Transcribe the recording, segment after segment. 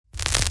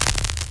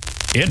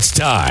It's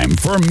time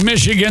for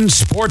Michigan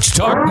Sports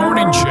Talk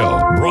Morning Show,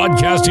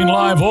 broadcasting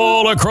live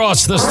all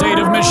across the state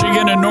of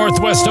Michigan and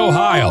Northwest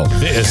Ohio.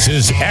 This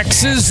is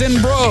X's and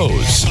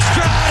Bros.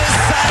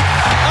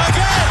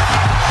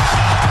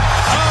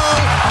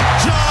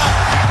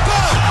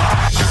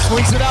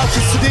 Swings it out to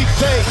Sadiq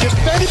Bey.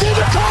 Defended in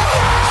the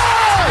corner.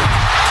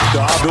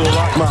 To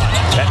Abdul-Rahman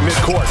at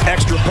midcourt.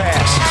 Extra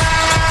pass.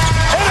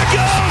 And it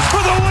goes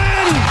for the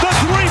win. The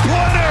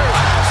three-pointer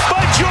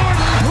by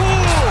Jordan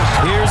Poole.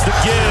 Here's the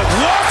give.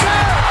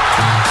 Walker.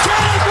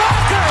 Kenny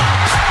Walker.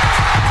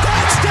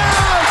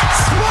 Touchdown.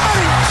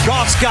 Smarty.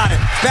 Goff's got it.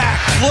 Back.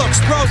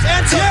 Looks. Throws.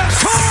 Ends up. Yes.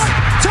 Caught.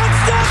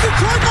 Touchdown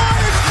Detroit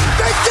Lions.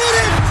 They did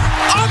it.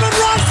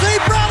 Amon-Ra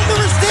St. Brown on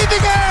the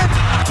receiving end.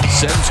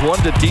 Sends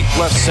one to deep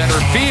left center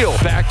field.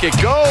 Back it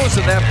goes,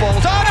 and that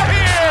ball's out of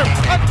here.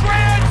 A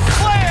grand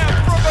slam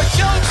from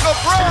Miguel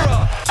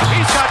Cabrera.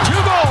 He's got 2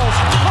 goals.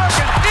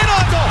 Larkin in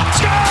on goal.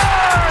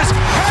 Scores!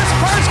 His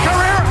first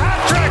career hat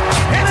trick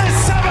in his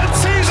 7th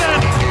season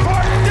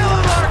for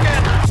Dylan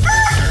Larkin.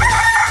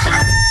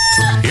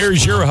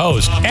 Here's your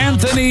host,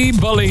 Anthony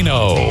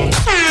Bellino.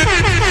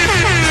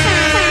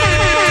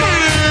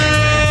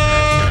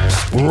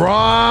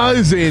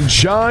 Rise and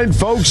shine,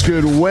 folks.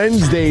 Good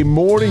Wednesday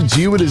morning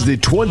to you. It is the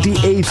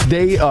 28th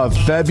day of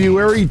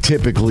February,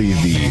 typically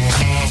the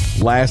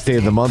last day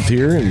of the month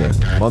here in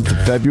the month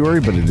of February,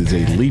 but it is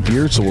a leap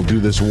year, so we'll do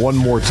this one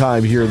more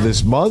time here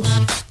this month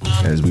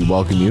as we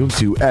welcome you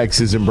to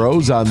X's and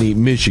Bros on the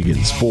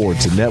Michigan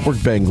Sports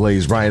Network. Ben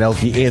Glaze, Ryan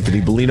Elke,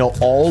 Anthony Bellino,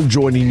 all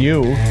joining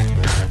you.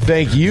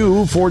 Thank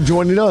you for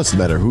joining us, no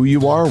matter who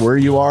you are, where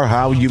you are,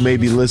 how you may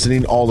be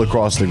listening all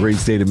across the great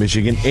state of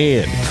Michigan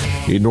and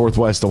in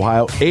Northwest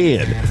Ohio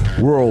and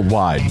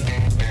worldwide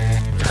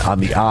on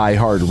the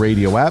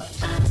iHeartRadio app.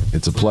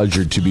 It's a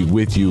pleasure to be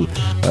with you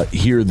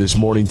here this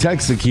morning.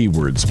 Text the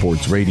keyword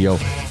Sports Radio.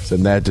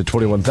 Send that to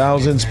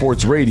 21,000.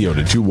 Sports Radio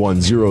to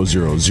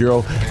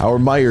 21000. Our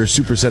Meijer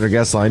Supercenter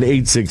guest line,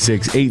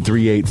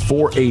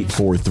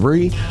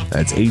 866-838-4843.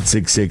 That's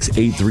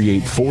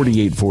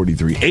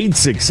 866-838-4843.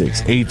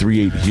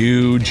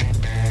 866-838-HUGE.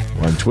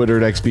 We're on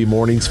Twitter at XB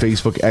Mornings,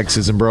 Facebook,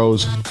 X's and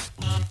Bros.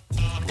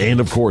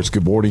 And, of course,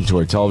 good morning to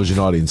our television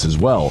audience as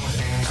well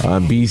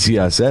on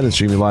BCSN and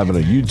streaming live on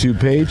our YouTube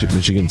page at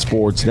Michigan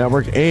Sports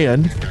Network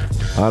and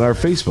on our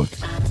Facebook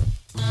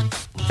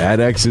at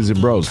X's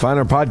and Bros. Find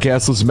our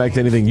podcast, listen back to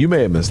anything you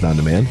may have missed on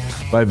demand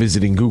by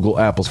visiting Google,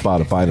 Apple,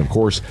 Spotify, and, of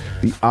course,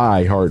 the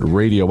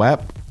iHeartRadio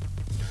app.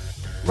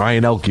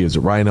 Ryan Elke is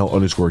at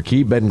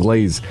RyanL_Key. Ben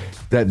Glaze,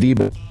 that D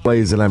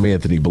Glaze, and I'm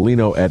Anthony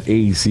Bellino at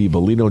AC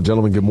Bellino.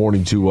 Gentlemen, good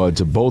morning to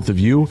both of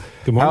you.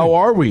 Good morning. How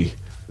are we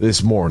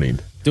this morning?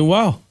 Doing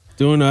well.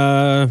 Doing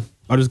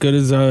about as good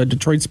as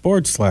Detroit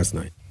sports last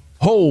night.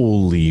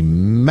 Holy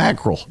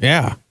mackerel.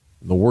 Yeah.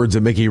 In the words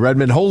of Mickey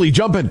Redmond, holy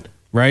jumping.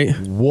 Right?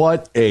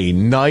 What a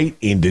night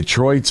in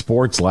Detroit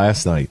sports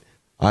last night.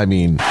 I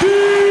mean, Detroit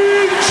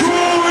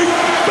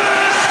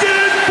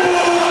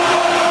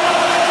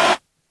basketball.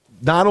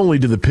 not only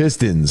do the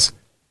Pistons,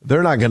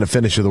 they're not going to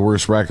finish with the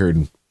worst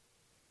record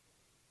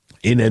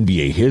in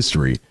NBA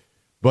history,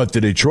 but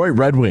the Detroit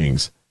Red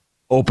Wings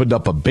opened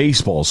up a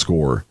baseball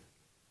score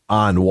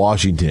on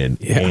Washington,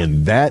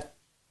 and that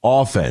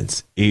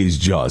offense is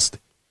just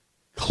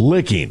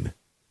clicking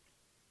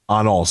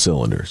on all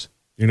cylinders.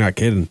 You're not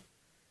kidding.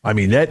 I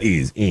mean, that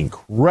is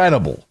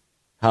incredible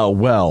how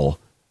well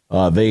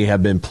they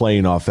have been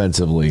playing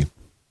offensively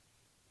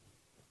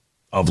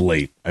of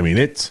late. I mean,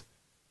 that's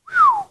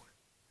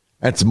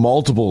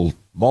multiple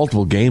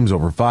games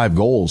over 5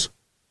 goals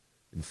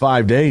in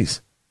 5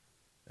 days.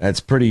 That's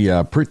pretty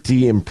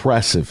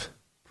impressive.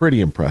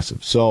 Pretty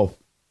impressive. So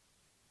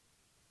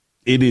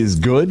it is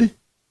good.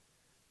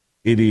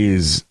 It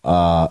is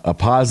a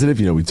positive.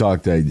 You know, we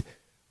talked. I'm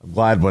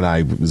glad when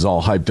I was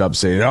all hyped up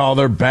saying, "Oh,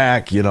 they're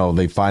back." You know,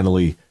 they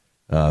finally,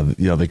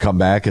 they come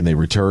back and they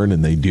return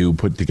and they do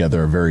put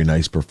together a very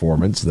nice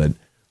performance that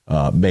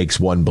makes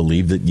one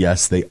believe that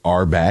yes, they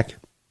are back.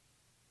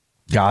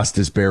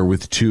 Gostisbehere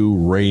with 2,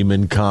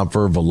 Raymond,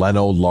 Comfer,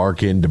 Veleno,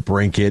 Larkin,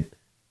 DeBrincat.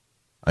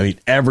 I mean,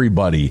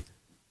 everybody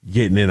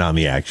getting in on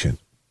the action.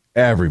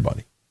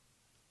 Everybody.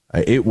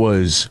 It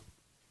was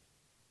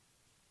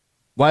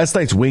last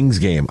night's Wings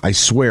game. I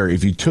swear,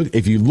 if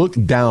you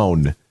looked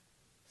down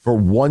for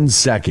 1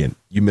 second,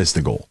 you missed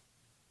the goal.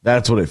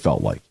 That's what it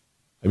felt like.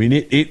 I mean,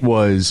 that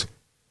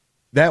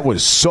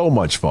was so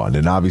much fun,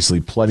 and obviously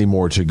plenty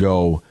more to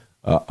go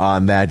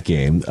on that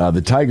game.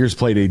 The Tigers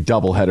played a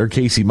doubleheader.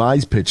 Casey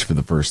Mize pitched for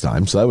the first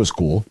time, so that was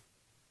cool.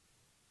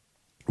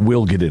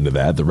 We'll get into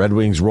that. The Red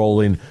Wings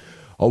rolling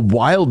a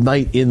wild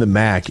night in the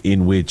MAC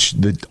in which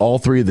all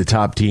 3 of the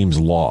top teams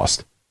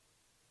lost.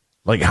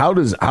 Like, how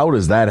does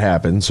that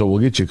happen? So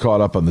we'll get you caught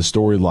up on the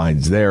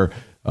storylines there.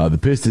 The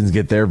Pistons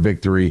get their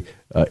victory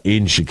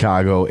in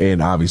Chicago,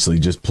 and obviously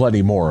just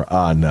plenty more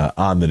on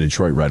the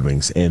Detroit Red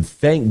Wings. And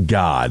thank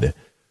God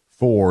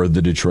for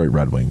the Detroit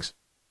Red Wings,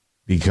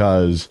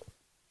 because,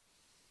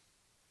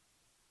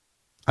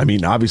 I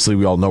mean, obviously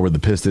we all know where the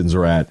Pistons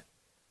are at.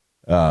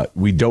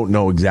 We don't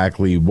know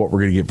exactly what we're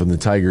going to get from the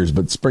Tigers,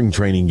 but spring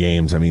training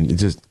games, I mean,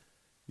 it's just,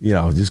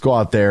 just go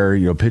out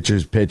there,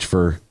 pitchers pitch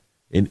for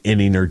an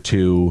inning or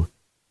two.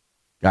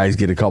 Guys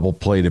get a couple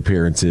plate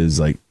appearances.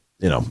 Like,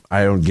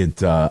 I don't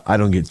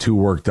get too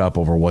worked up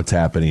over what's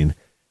happening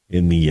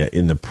in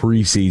the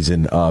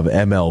preseason of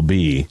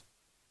MLB.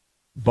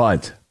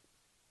 But,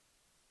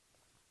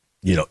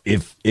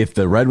 if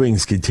the Red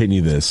Wings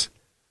continue this,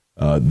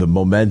 the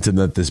momentum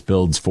that this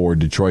builds for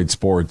Detroit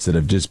sports that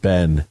have just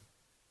been,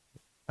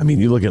 I mean,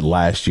 you look at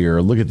last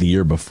year, look at the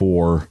year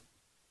before,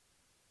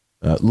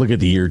 look at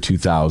the year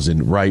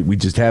 2000, right? We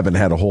just haven't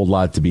had a whole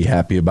lot to be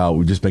happy about.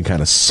 We've just been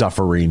kind of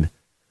suffering.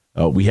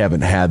 We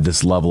haven't had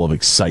this level of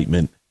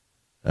excitement.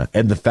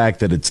 And the fact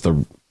that it's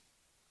the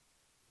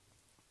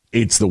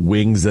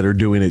Wings that are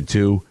doing it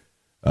too,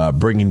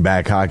 bringing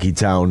back Hockey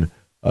Town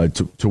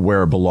to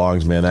where it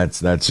belongs, man, that's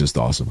just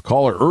awesome.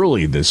 Caller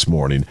early this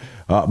morning.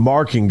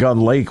 Mark in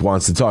Gun Lake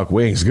wants to talk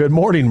Wings. Good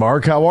morning,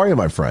 Mark. How are you,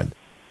 my friend?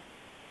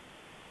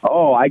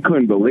 Oh, I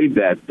couldn't believe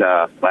that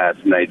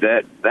last night.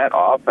 That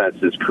offense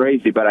is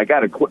crazy. But I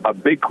got a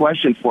big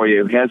question for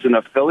you. Has an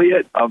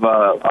affiliate of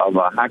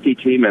a hockey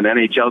team, an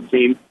NHL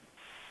team,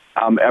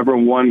 ever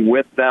won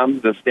with them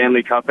the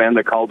Stanley Cup and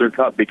the Calder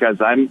Cup? Because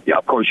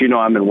of course,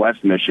 I'm in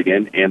West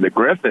Michigan, and the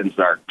Griffins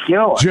are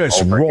killing.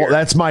 Just roll. Here.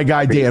 That's my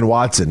guy, Dan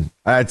Watson.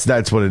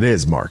 That's what it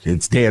is, Mark.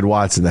 It's Dan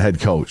Watson, the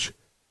head coach.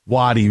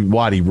 Waddy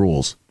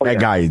rules. Oh, that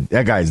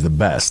guy is the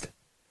best.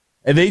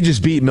 And they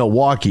just beat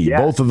Milwaukee.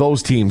 Yeah. Both of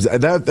those teams.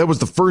 That was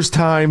the first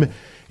time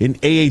in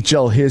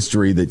AHL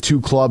history that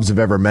two clubs have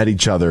ever met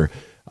each other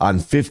on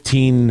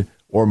 15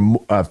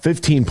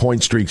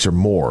 point streaks or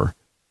more.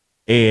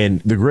 And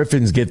the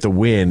Griffins get the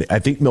win. I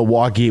think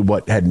Milwaukee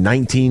had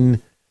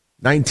 19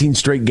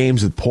 straight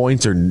games with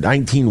points or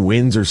 19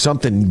 wins or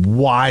something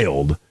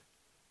wild.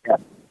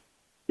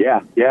 Yeah.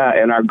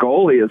 And our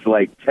goalie is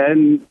like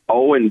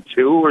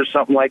 10-0-2 or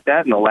something like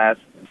that in the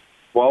last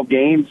 12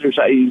 games or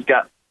so. He's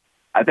got,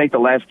 I think the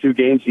last two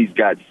games, he's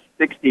got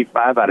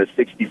 65 out of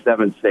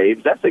 67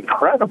 saves. That's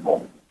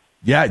incredible.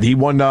 Yeah, he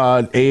won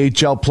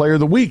AHL Player of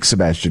the Week,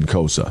 Sebastian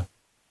Cossa.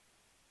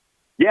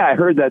 Yeah, I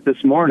heard that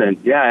this morning.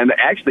 Yeah, and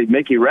actually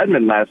Mickey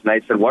Redmond last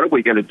night said, what are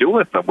we going to do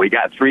with them? We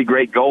got three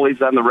great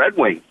goalies on the Red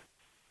Wings.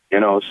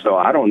 So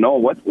I don't know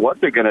what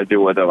they're going to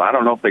do with them. I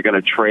don't know if they're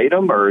going to trade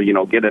them or,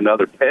 get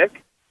another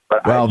pick.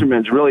 But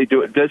Yzerman's really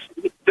doing.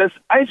 Does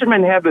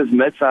Yzerman have his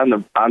mitts on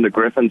the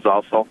Griffins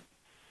also?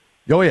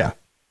 Oh, yeah.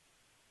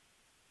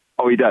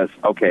 Oh, he does.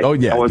 Okay. Oh,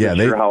 yeah. I wasn't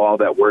sure how all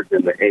that worked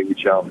in the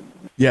AHL.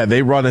 Yeah,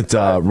 they run it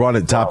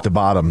top to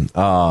bottom.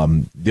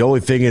 The only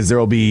thing is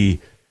there'll be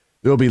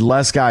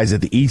less guys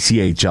at the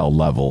ECHL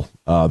level.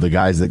 The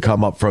guys that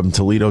come up from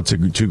Toledo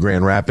to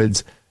Grand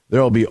Rapids,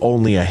 there will be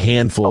only a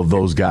handful of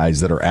those guys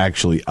that are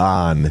actually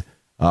on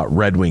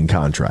Red Wing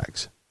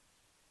contracts.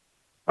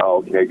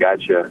 Oh, okay,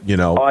 gotcha.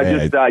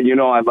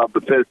 I love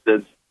the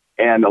Pistons.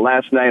 And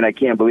last night, I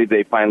can't believe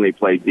they finally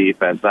played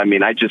defense. I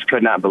mean, I just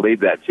could not believe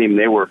that team.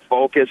 They were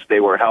focused. They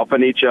were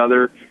helping each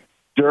other.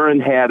 Duran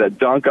had a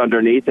dunk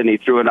underneath, and he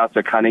threw it out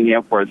to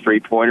Cunningham for a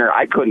three-pointer.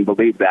 I couldn't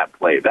believe that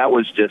play. That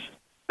was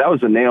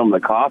a nail in the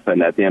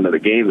coffin at the end of the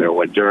game there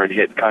when Duran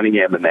hit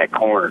Cunningham in that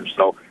corner.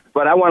 So,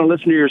 but I want to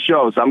listen to your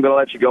show, so I'm going to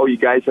let you go. You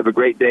guys have a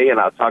great day, and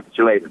I'll talk to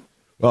you later.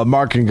 Well,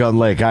 Mark in Gun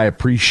Lake, I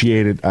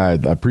appreciate it. I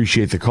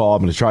appreciate the call.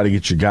 I'm going to try to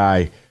get your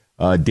guy,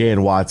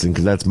 Dan Watson,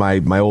 because that's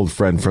my old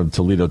friend from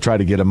Toledo. Try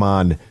to get him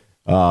on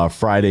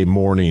Friday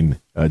morning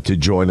to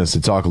join us to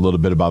talk a little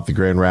bit about the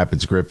Grand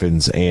Rapids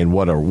Griffins and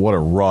what a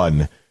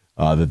run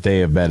that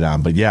they have been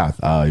on. But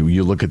yeah,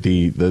 you look at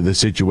the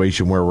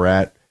situation where we're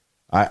at.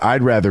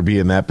 I'd rather be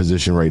in that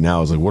position right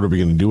now. It's like, what are we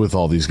going to do with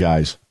all these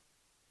guys?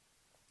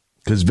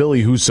 Because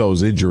Billy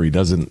Husso's injury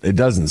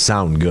doesn't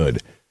sound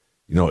good.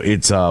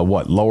 It's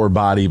lower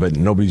body, but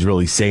nobody's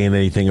really saying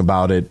anything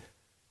about it.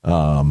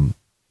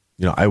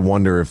 I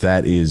wonder if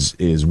that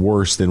is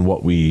worse than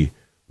what we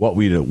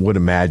would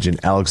imagine.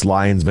 Alex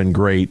Lyon's been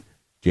great.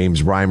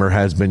 James Reimer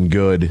has been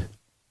good.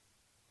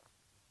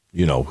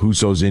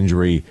 Husso's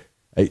injury.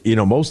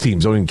 Most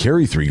teams don't even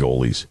carry three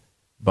goalies,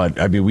 but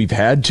I mean we've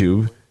had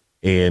to,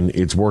 and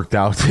it's worked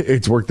out.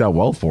 It's worked out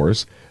well for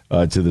us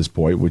to this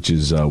point, which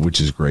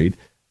is great.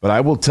 But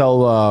I will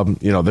tell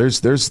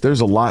there's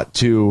a lot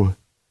to.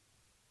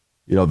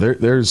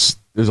 There's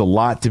a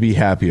lot to be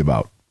happy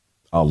about.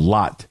 A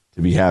lot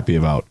to be happy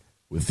about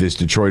with this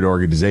Detroit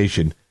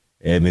organization.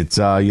 And it's,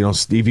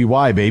 Stevie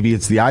Y, baby.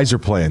 It's the Yzer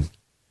plan.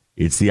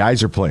 It's the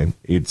Yzer plan.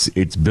 It's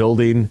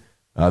building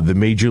the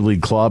major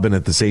league club and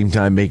at the same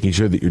time making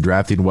sure that you're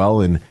drafting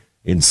well and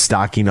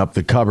stocking up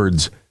the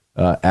cupboards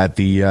at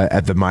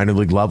the minor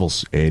league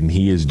levels. And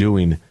he is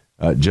doing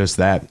just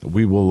that.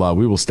 We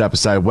will step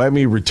aside. When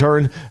we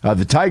return,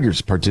 the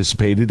Tigers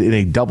participated in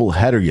a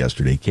doubleheader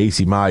yesterday.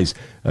 Casey Mize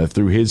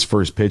threw his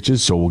first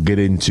pitches, so we'll get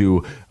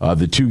into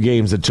the two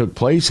games that took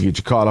place and get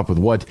you caught up with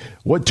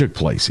what took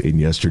place in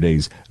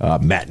yesterday's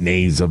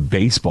matinees of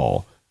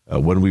baseball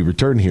when we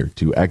return here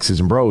to X's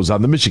and Bros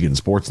on the Michigan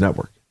Sports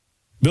Network.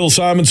 Bill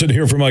Simonson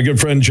here for my good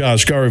friend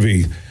Josh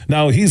Garvey.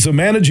 Now, he's a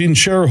managing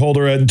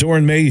shareholder at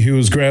Dorn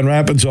Mayhew's Grand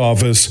Rapids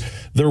office.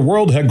 Their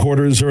world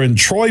headquarters are in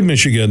Troy,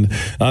 Michigan,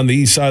 on the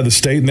east side of the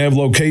state, and they have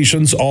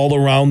locations all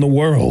around the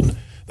world.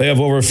 They have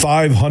over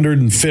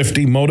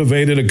 550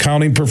 motivated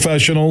accounting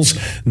professionals,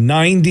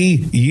 90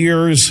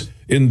 years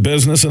in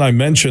business, and I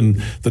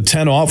mentioned the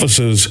 10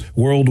 offices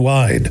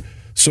worldwide.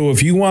 So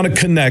if you want to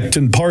connect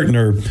and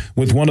partner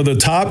with one of the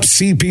top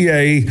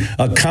CPA,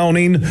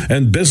 accounting,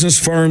 and business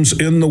firms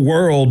in the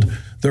world,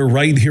 they're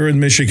right here in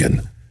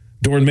Michigan.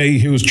 Dorn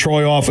Mayhew's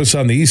Troy office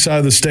on the east side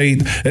of the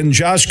state, and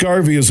Josh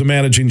Garvey is a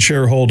managing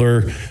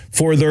shareholder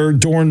for their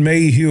Dorn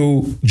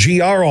Mayhew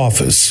GR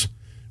office.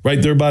 Right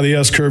there by the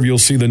S-curve, you'll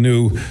see the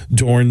new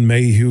Dorn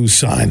Mayhew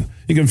sign.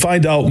 You can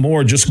find out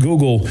more. Just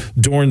Google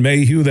Dorn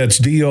Mayhew. That's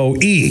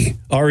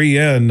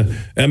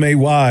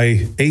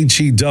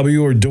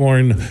DOERENMAYHEW or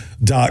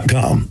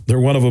Dorn.com. They're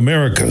one of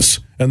America's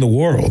and the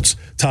world's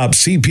top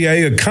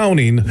CPA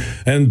accounting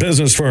and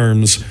business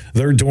firms.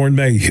 They're Dorn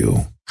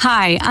Mayhew.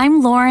 Hi,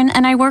 I'm Lauren,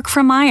 and I work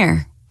for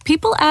Meijer.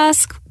 People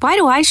ask, why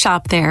do I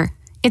shop there?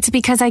 It's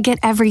because I get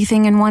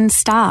everything in one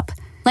stop.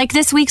 Like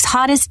this week's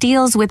hottest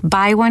deals with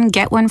buy one,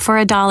 get one for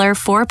 $1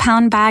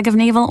 4-pound bag of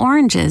navel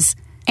oranges.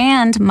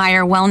 And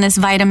Meijer Wellness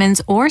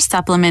vitamins or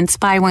supplements,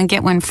 buy one,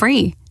 get one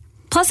free.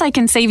 Plus, I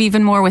can save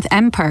even more with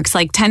M-Perks,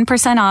 like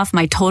 10% off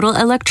my total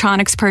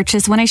electronics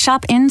purchase when I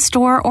shop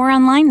in-store or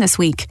online this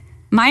week.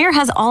 Meijer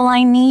has all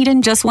I need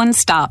in just one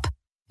stop.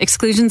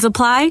 Exclusions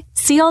apply.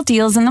 See all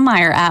deals in the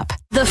Meijer app.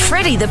 The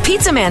Freddie the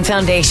Pizza Man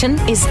Foundation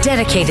is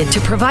dedicated to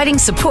providing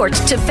support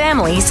to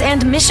families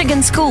and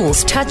Michigan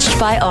schools touched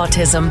by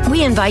autism.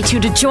 We invite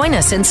you to join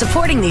us in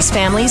supporting these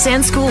families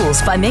and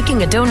schools by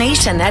making a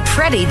donation at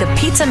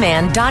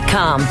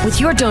FreddieThePizzaMan.com.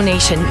 With your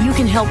donation, you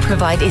can help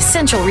provide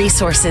essential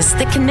resources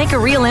that can make a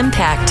real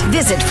impact.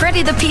 Visit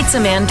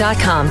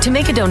FreddieThePizzaMan.com to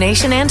make a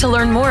donation and to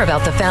learn more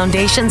about the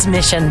foundation's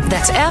mission.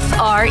 That's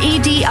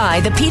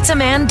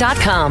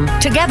FREDIThePizzaMan.com.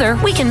 Together,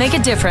 we can make a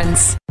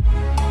difference.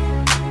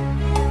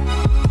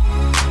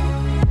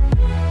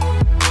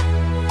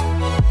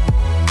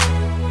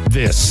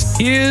 This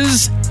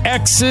is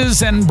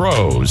X's and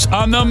Bros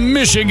on the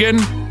Michigan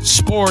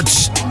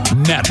Sports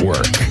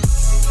Network.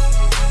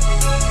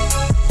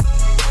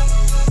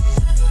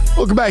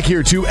 Welcome back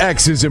here to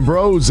X's and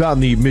Bros on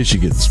the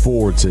Michigan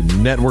Sports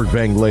Network.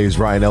 Ben Glaze,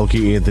 Ryan Elke,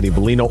 Anthony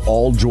Bellino,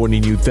 all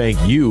joining you. Thank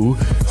you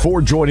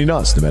for joining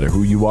us, no matter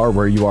who you are,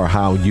 where you are,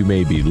 how you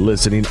may be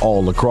listening,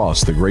 all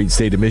across the great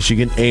state of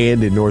Michigan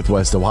and in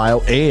Northwest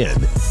Ohio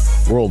and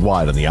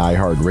worldwide on the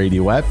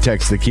iHeartRadio app.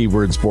 Text the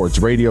keyword Sports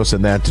Radio.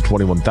 Send that to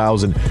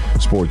 21,000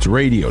 Sports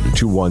Radio to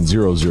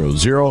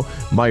 21000.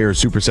 Meijer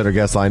Supercenter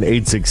guest line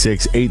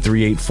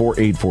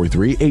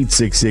 866-838-4843,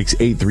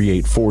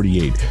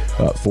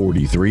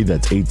 866-838-4843.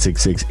 That's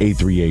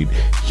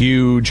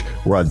 866-838-HUGE.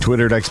 We're on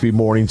Twitter at XB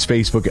Mornings,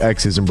 Facebook,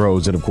 X's and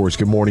Bros, and of course,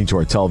 good morning to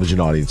our television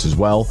audience as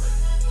well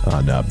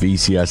on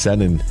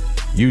BCSN and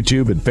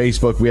YouTube and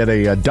Facebook. We had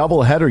a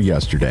doubleheader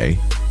yesterday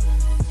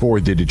for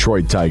the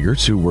Detroit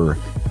Tigers, who were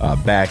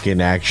back in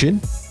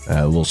action.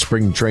 A little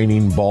spring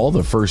training ball.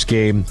 The first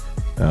game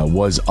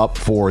was up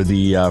for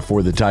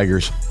the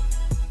Tigers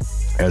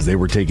as they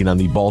were taking on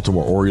the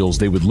Baltimore Orioles.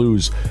 They would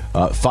lose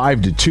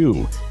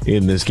 5-2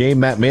 in this game.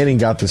 Matt Manning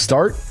got the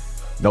start.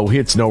 No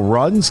hits, no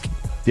runs.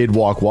 Did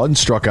walk one,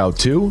 struck out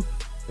two,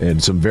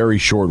 and some very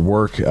short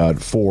work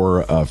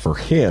for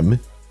him.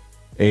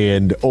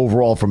 And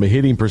overall, from a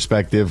hitting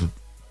perspective,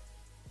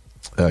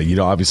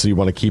 obviously you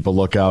want to keep a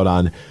lookout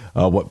on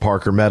what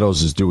Parker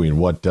Meadows is doing,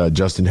 what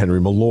Justin Henry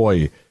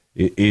Malloy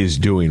is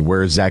doing,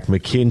 where is Zach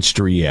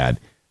McKinstry at.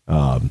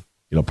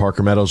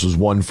 Parker Meadows was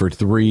 1 for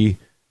 3.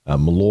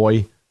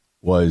 Malloy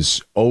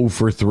was 0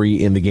 for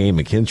 3 in the game.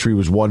 McKinstry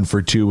was 1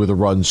 for 2 with a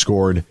run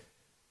scored,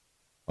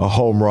 a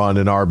home run,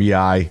 an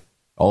RBI,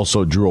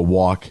 also drew a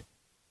walk.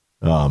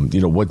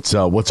 What's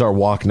our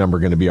walk number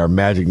going to be, our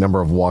magic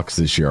number of walks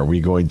this year? Are we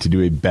going to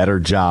do a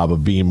better job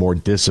of being more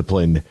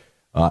disciplined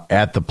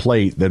at the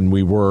plate than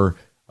we were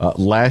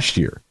last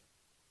year?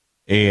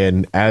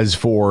 And as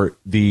for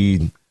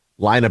the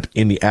lineup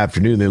in the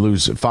afternoon, they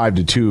lose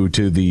 5-2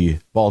 to the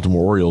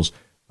Baltimore Orioles.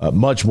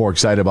 Much more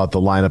excited about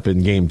the lineup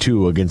in Game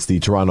 2 against the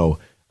Toronto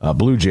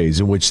Blue Jays,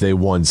 in which they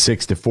won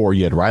 6-4.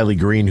 You had Riley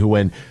Green, who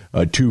went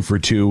 2 for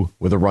 2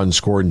 with a run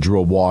scored and drew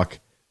a walk.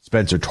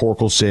 Spencer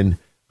Torkelson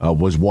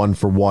was 1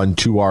 for 1,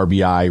 2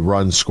 RBI,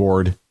 run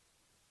scored.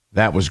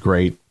 That was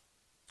great.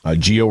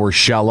 Gio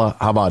Urshela,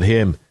 how about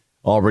him?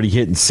 Already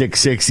hitting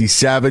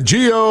 667.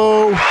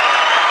 Gio!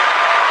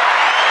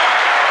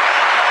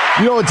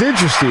 What's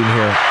interesting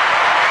here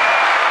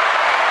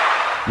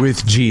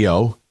with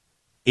Gio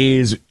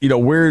is,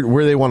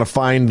 where they want to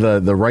find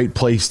the right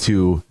place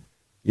to,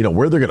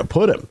 where they're going to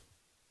put him.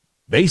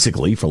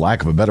 Basically, for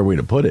lack of a better way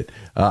to put it,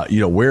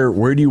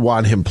 where do you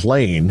want him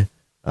playing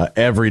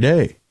every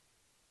day?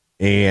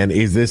 And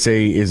is this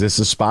a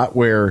spot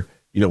where,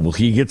 will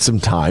he get some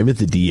time at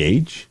the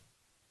DH?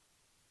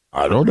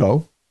 I don't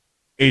know.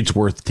 It's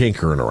worth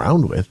tinkering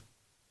around with.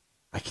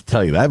 I can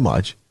tell you that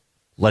much.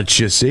 let's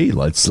just see.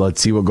 Let's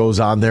see what goes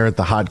on there at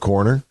the hot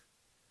corner.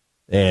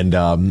 And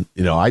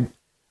I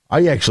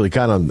actually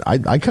kind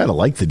of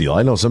like the deal.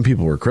 I know some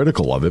people were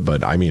critical of it,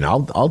 but I mean,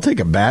 I'll take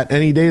a bat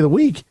any day of the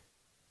week,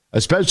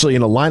 especially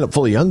in a lineup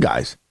full of young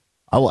guys.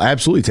 I will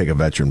absolutely take a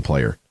veteran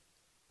player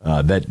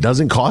that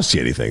doesn't cost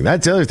you anything.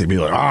 That's the other thing.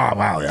 People are like, oh,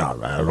 wow, yeah,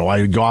 I don't know why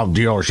you go out and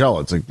Gio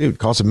Urshela. It's like, dude, it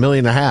costs $1.5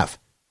 million.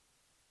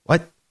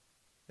 What?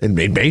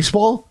 In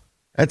baseball?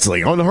 That's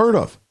like unheard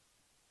of.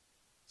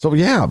 So,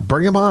 yeah,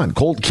 bring him on.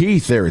 Colt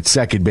Keith there at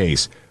second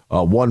base.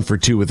 1 for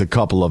 2 with a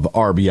couple of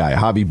RBI.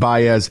 Javi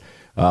Baez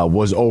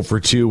was 0 for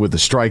 2 with a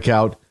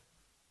strikeout.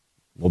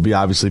 We'll be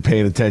obviously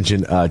paying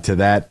attention to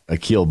that.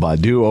 Akil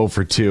Baddoo 0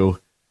 for 2.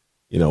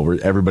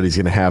 Everybody's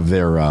going to have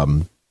their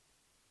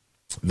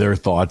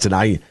thoughts.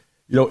 And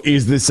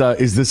is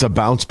this a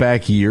bounce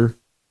back year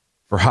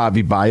for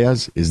Javi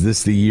Baez? Is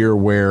this the year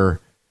where,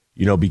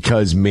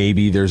 because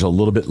maybe there's a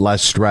little bit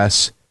less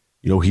stress,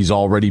 he's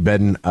already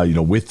been,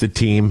 with the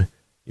team.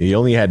 He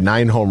only had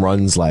 9 home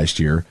runs last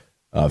year,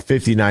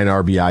 59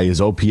 RBI. His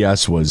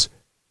OPS was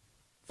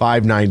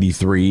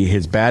 593.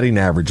 His batting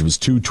average was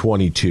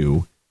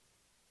 222.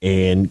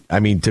 And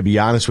I mean, to be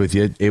honest with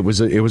you, it was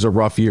a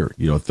rough year.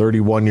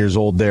 31 years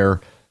old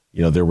there.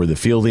 There were the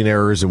fielding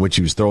errors in which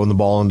he was throwing the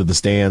ball into the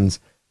stands.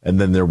 And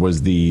then there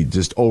was the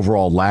just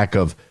overall lack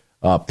of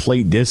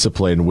plate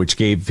discipline, which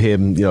gave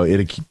him,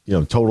 it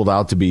totaled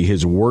out to be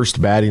his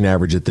worst batting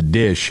average at the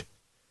dish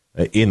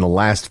in the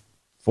last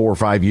 4 or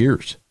 5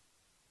 years.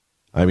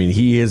 I mean,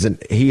 he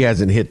hasn't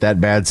hit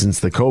that bad since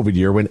the COVID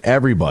year when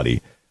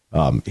everybody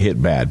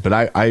hit bad.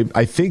 But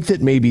I think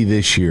that maybe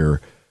this year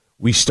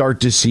we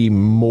start to see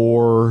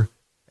more,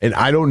 and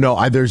I don't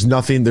know, there's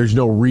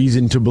no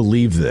reason to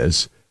believe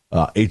this.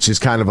 It's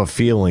just kind of a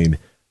feeling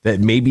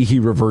that maybe he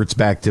reverts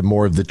back to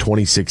more of the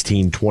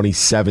 2016,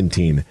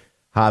 2017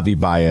 Javi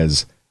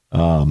Baez,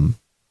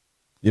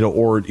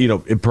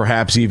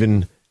 perhaps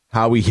even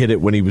how he hit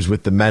it when he was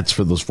with the Mets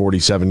for those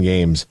 47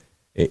 games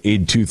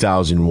in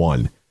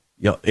 2001.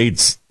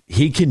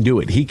 He can do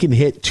it. He can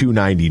hit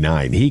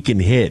 299. He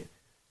can hit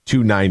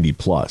 290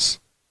 plus.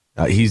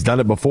 He's done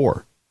it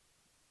before.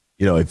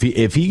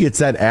 If he gets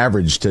that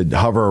average to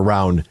hover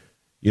around,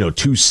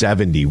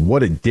 270,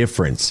 what a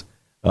difference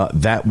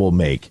that will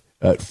make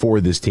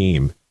for this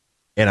team.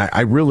 And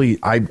I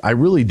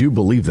really do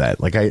believe that.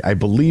 Like I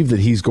believe that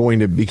he's going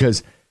to,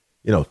 because,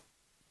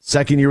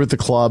 second year with the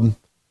club,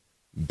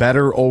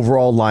 better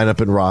overall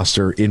lineup and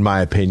roster, in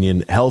my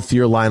opinion,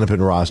 healthier lineup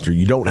and roster.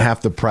 You don't have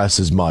to press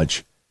as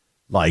much.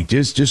 Like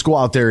just go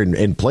out there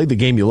and play the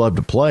game you love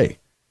to play.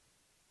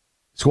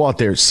 Just go out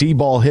there, see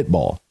ball, hit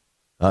ball,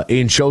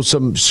 and show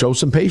some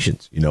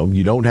patience.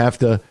 You don't have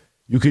to.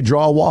 You could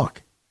draw a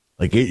walk.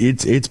 Like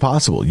it's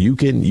possible. You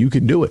can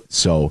do it.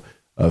 So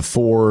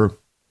for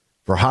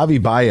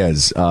Javi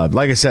Baez,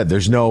 like I said,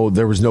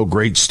 there was no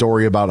great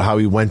story about how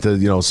he went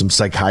to some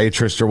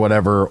psychiatrist or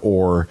whatever,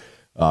 or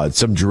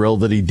some drill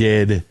that he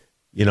did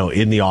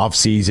in the off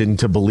season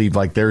to believe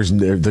like there's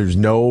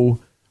no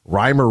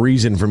rhyme or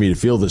reason for me to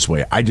feel this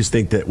way. I just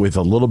think that with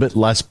a little bit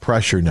less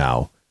pressure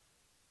now,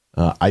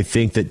 I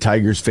think that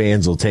Tigers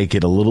fans will take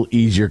it a little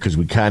easier because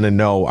we kind of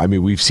know. I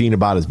mean, we've seen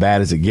about as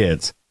bad as it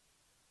gets.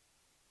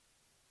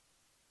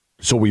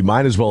 So we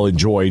might as well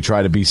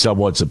try to be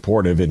somewhat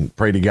supportive and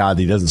pray to God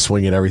that he doesn't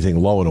swing at everything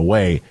low and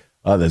away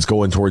that's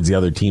going towards the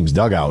other team's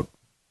dugout.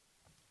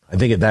 I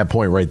think at that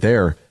point right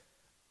there,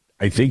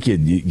 I think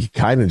you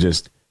kind of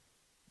just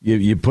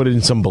you put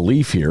in some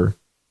belief here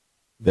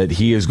that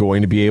he is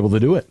going to be able to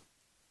do it.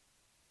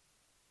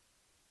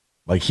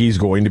 Like he's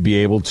going to be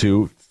able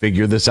to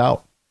figure this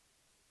out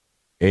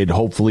and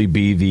hopefully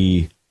be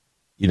the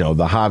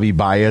Javi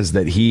Baez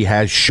that he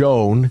has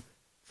shown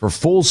for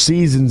full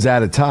seasons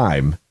at a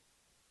time,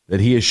 that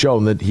he has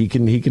shown that he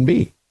can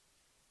be.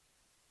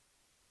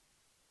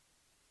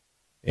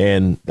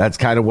 And that's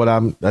kind of what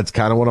I'm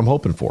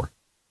hoping for.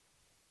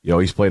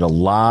 He's played a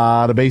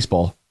lot of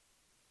baseball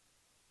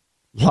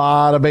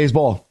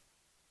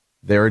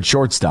there at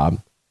shortstop.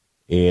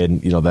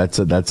 And,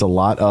 that's a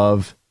lot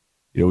of,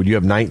 when you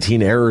have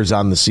 19 errors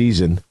on the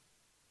season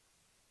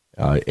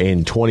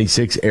and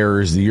 26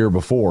 errors the year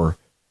before,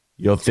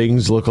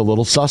 things look a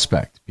little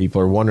suspect. People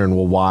are wondering,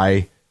 well,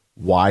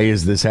 why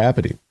is this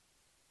happening?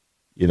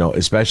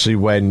 Especially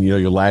when,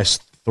 your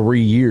last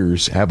 3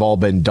 years have all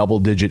been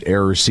double-digit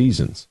error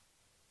seasons.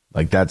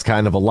 Like, that's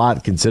kind of a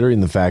lot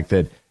considering the fact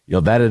that,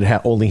 that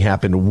had only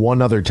happened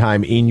one other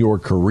time in your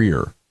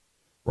career,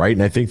 right?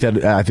 And I think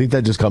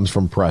that just comes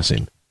from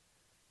pressing.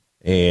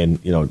 And,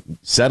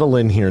 settle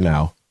in here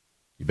now.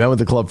 You've been with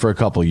the club for a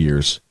couple of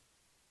years.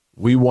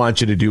 We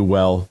want you to do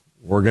well.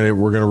 We're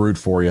gonna root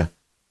for you.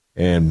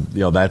 And,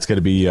 that's going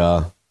to be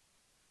that.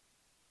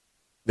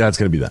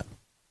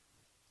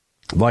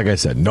 Like I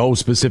said, no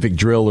specific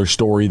drill or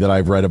story that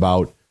I've read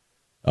about.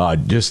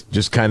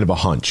 Just kind of a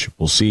hunch.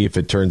 We'll see if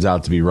it turns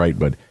out to be right,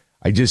 but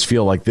I just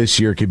feel like this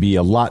year could be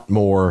a lot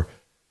more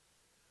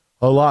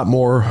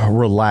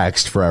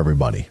relaxed for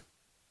everybody.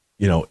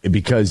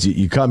 because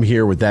you come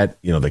here with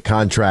that, the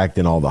contract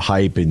and all the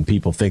hype, and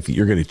people think that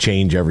you're going to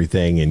change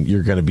everything and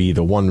you're going to be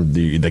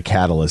the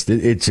catalyst.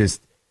 It's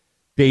just,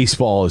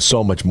 baseball is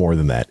so much more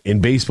than that.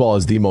 And baseball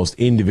is the most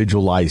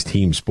individualized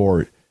team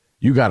sport.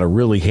 You got to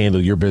really handle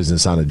your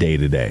business on a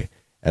day-to-day.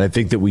 And I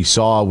think that we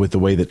saw with the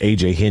way that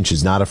A.J. Hinch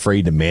is not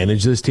afraid to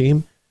manage this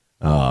team.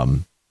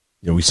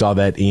 We saw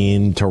that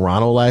in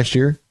Toronto last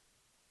year,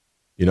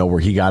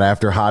 where he got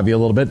after Javi a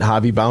little bit, and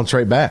Javi bounced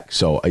right back.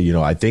 So,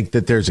 I think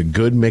that there's a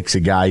good mix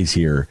of guys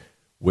here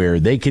where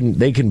they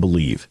can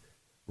believe,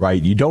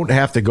 right? You don't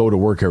have to go to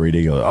work every day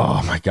and go,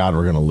 oh, my God,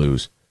 we're going to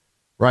lose,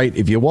 right?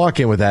 If you walk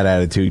in with that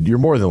attitude, you're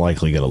more than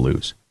likely going to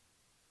lose,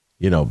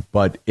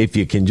 but if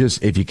you can,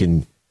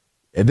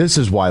 and this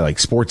is why, like,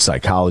 sports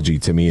psychology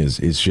to me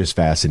is just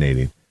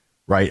fascinating,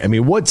 right? I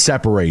mean, what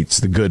separates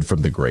the good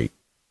from the great?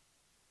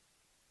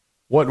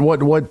 What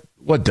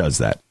does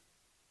that?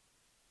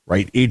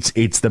 Right?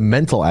 It's the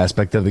mental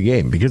aspect of the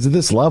game, because at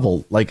this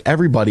level, like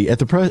everybody at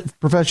the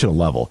professional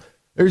level,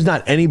 there's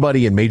not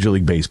anybody in Major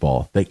League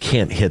Baseball that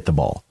can't hit the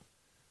ball,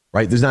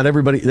 right? There's not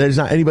anybody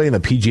in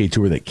the PGA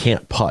Tour that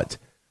can't putt,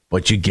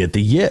 but you get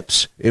the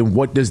yips. And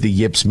what does the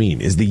yips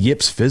mean? Is the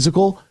yips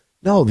physical?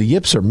 No, the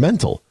yips are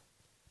mental.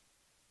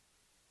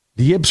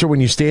 The yips are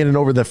when you're standing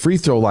over the free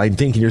throw line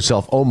thinking to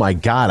yourself, oh my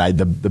God,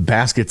 the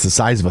basket's the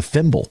size of a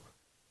thimble.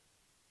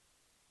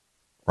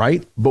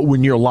 Right? But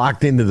when you're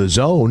locked into the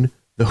zone,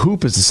 the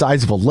hoop is the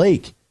size of a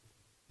lake.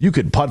 You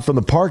could putt from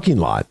the parking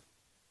lot.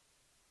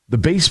 The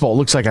baseball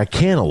looks like a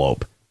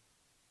cantaloupe.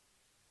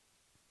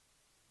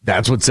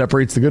 That's what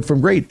separates the good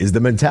from great, is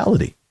the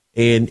mentality.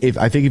 And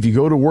I think if you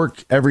go to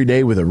work every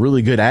day with a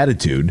really good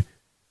attitude,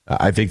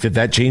 I think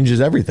that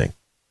changes everything.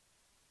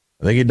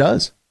 I think it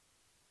does.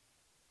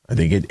 I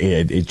think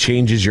it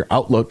changes your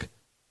outlook,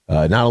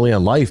 not only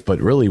on life, but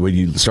really when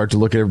you start to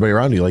look at everybody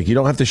around you. Like, you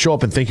don't have to show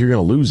up and think you're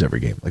going to lose every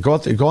game. Like,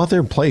 go out there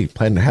and play,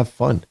 plan to have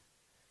fun.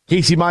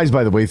 Casey Mize,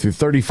 by the way, threw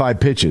 35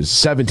 pitches,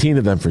 17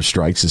 of them for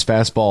strikes. His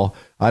fastball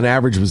on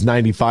average was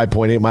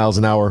 95.8 miles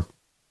an hour,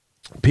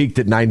 peaked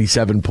at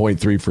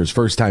 97.3 for his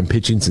first time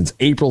pitching since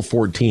April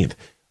 14th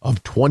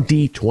of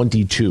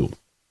 2022.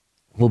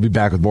 We'll be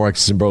back with more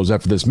X's and Bros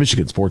after this.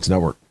 Michigan Sports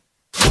Network.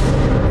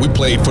 We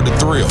played for the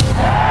thrill,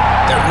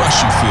 that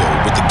rush you feel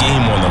with the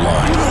game on the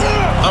line.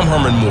 I'm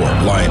Herman Moore,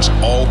 Lions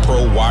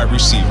All-Pro wide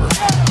receiver.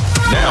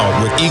 Now,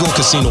 with Eagle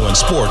Casino and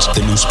Sports,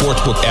 the new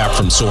sportsbook app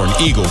from Soaring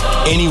Eagle,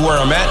 anywhere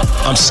I'm at,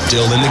 I'm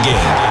still in the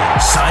game.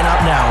 Sign up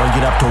now and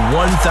get up to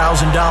 $1,000.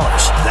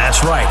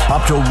 That's right,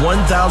 up to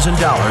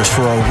 $1,000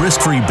 for a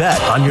risk-free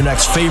bet on your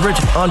next favorite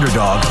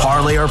underdog,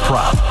 parlay, or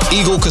prop.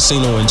 Eagle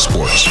Casino and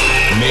Sports.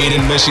 Made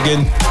in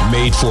Michigan,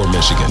 made for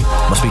Michigan.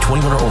 Must be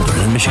 21 or older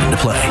in Michigan to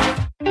play.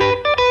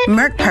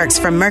 Merck Perks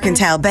from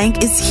Mercantile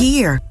Bank is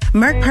here.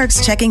 Merck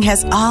Perks checking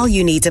has all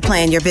you need to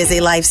plan your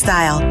busy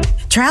lifestyle.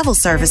 Travel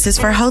services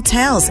for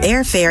hotels,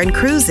 airfare, and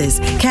cruises,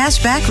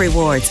 cash back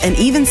rewards, and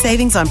even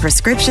savings on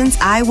prescriptions,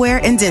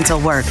 eyewear, and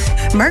dental work.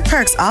 Merck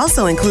Perks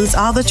also includes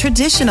all the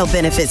traditional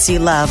benefits you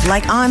love,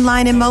 like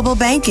online and mobile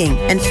banking,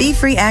 and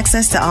fee-free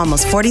access to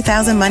almost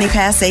 40,000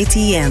 MoneyPass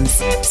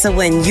ATMs. So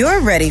when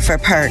you're ready for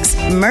perks,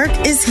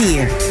 Merck is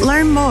here.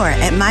 Learn more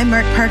at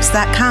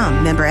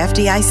mymerckperks.com. Member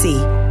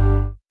FDIC.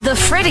 The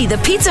Freddie the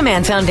Pizza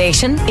Man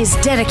Foundation is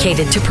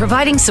dedicated to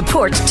providing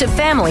support to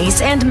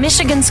families and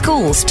Michigan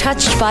schools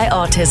touched by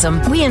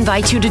autism. We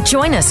invite you to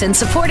join us in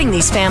supporting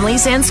these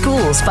families and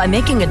schools by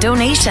making a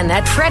donation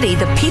at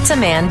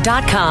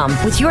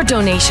FreddyThePizzaMan.com. With your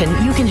donation,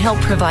 you can help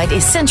provide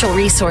essential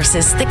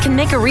resources that can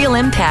make a real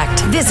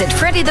impact. Visit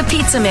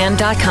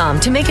FreddyThePizzaMan.com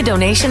to make a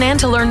donation and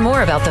to learn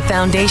more about the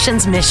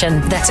foundation's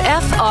mission. That's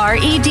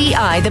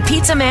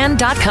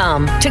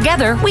FreddyThePizzaMan.com.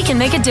 Together, we can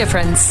make a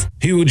difference.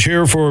 Huge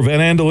here for Van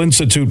Andel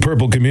Institute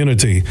Purple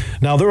Community.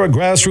 Now, they're a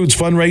grassroots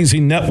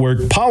fundraising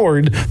network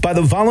powered by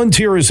the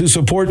volunteers who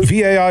support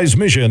VAI's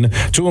mission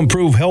to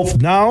improve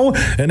health now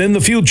and in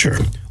the future.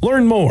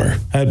 Learn more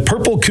at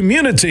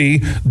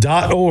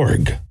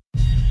purplecommunity.org.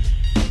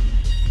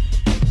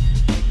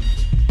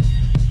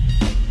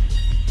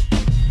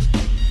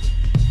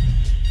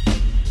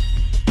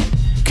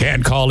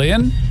 Can't call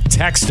in?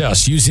 Text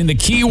us using the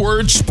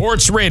keyword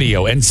sports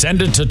radio and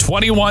send it to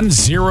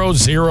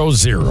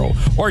 21000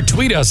 or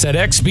tweet us at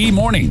XB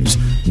Mornings.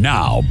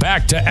 Now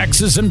back to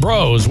X's and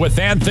Bros with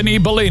Anthony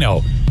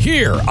Bellino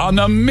here on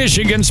the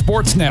Michigan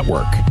Sports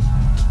Network.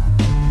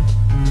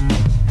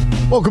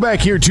 Welcome back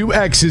here to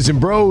X's and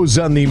Bros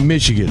on the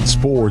Michigan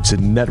Sports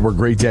Network.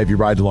 Great to have you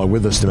ride along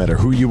with us no matter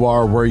who you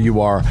are, where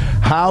you are,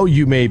 how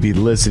you may be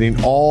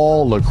listening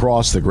all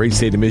across the great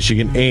state of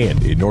Michigan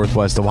and in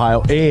Northwest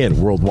Ohio and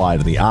worldwide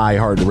on the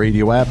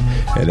iHeartRadio app.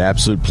 An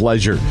absolute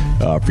pleasure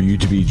for you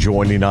to be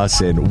joining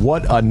us. And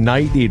what a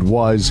night it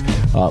was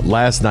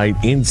last night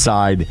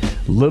inside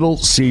Little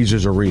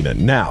Caesars Arena.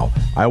 Now,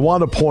 I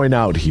want to point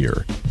out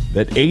here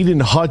that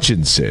Aiden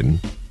Hutchinson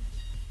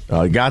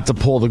got to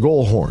pull the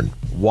goal horn.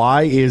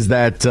 Why is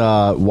that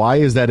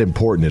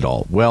important at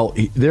all? Well,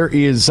 there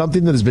is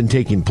something that has been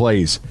taking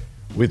place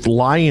with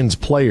Lions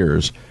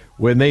players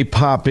when they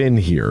pop in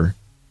here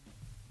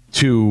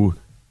to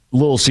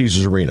Little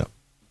Caesars Arena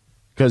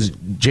because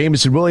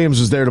Jameson Williams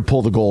was there to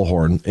pull the goal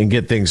horn and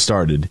get things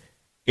started.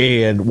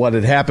 And what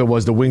had happened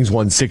was the Wings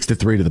won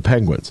 6-3 to the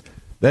Penguins.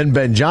 Then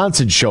Ben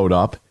Johnson showed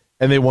up,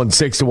 and they won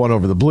 6-1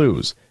 over the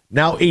Blues.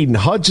 Now Aiden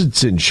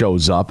Hutchinson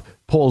shows up,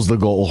 pulls the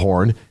goal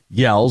horn,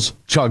 yells,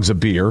 chugs a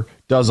beer,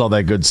 does all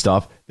that good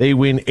stuff. They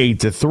win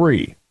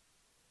 8-3.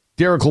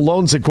 Derek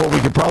Lalonde said, quote, we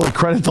could probably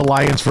credit the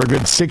Lions for a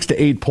good 6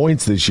 to 8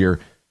 points this year.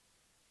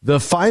 The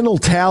final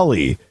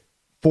tally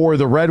for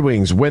the Red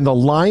Wings when the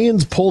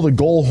Lions pull the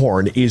goal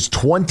horn is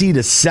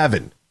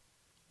 20-7,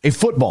 a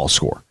football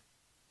score.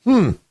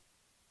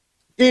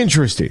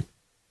 Interesting.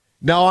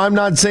 Now, I'm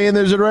not saying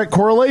there's a direct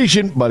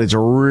correlation, but it's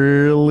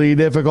really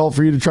difficult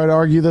for you to try to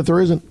argue that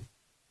there isn't.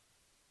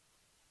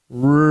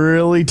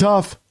 Really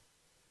tough.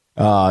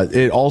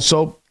 It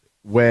also,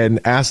 when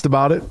asked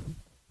about it,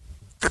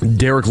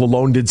 Derek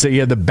Lalonde did say he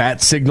had the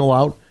bat signal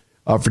out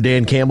for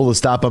Dan Campbell to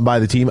stop him by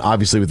the team.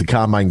 Obviously, with the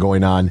combine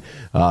going on,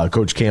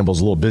 Coach Campbell's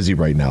a little busy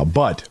right now.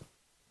 But,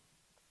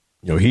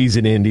 he's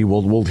in Indy.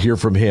 We'll hear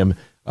from him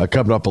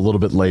coming up a little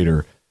bit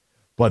later.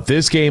 But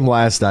this game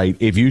last night,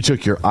 if you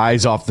took your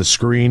eyes off the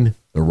screen,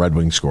 the Red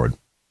Wings scored.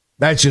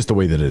 That's just the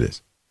way that it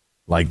is.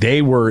 Like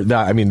they were,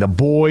 the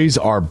boys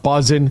are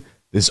buzzing.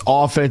 This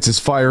offense is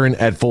firing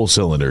at full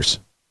cylinders.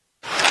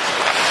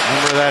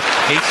 Remember that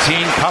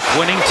 18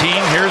 cup-winning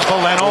team? Here's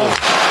Veleno.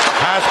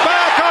 Pass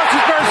back.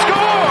 Gostisbehere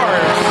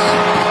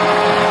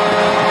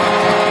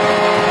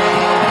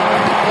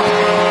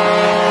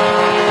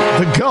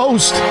scores! The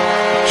Ghost,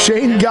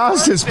 Shane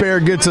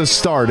Gostisbehere, gets us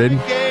started.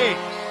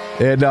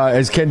 And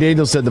as Ken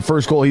Daniels said, the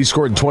first goal he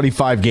scored in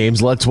 25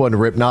 games. Let's one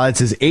rip. Now, that's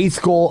his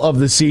 8th goal of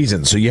the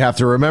season. So you have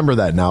to remember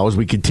that now as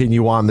we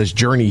continue on this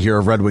journey here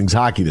of Red Wings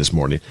hockey this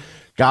morning.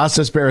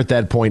 Gostisbehere at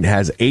that point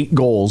has 8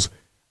 goals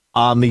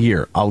on the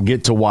year. I'll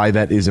get to why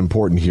that is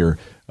important here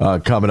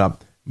coming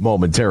up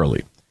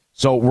momentarily.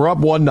 So we're up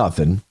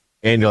 1-0,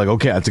 and you're like,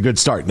 okay, that's a good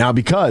start. Now,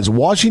 because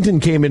Washington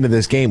came into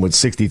this game with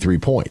 63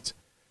 points,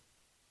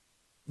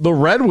 the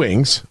Red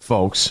Wings,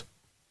 folks,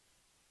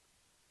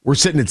 were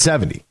sitting at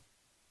 70.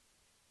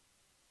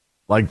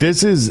 Like,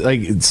 this is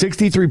like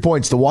 63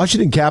 points. The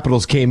Washington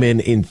Capitals came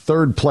in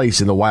third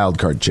place in the wild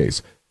card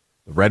chase.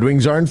 The Red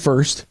Wings are in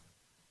first,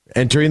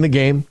 entering the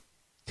game.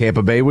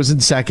 Tampa Bay was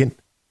in second.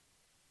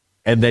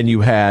 And then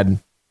you had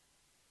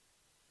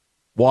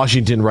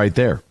Washington right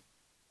there.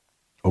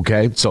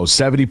 Okay, so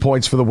 70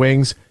 points for the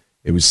Wings.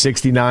 It was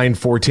 69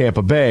 for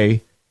Tampa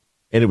Bay,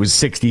 and it was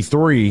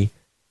 63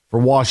 for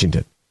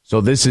Washington.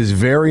 So this is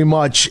very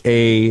much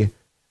a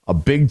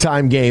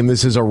big-time game.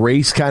 This is a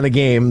race kind of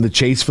game. The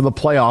chase for the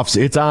playoffs,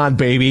 it's on,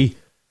 baby.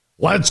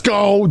 Let's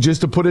go,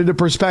 just to put into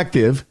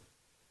perspective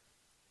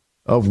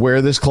of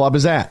where this club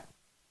is at.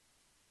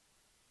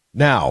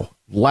 Now,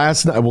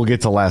 last night, we'll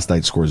get to last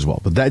night's scores as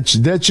well, but that's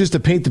just to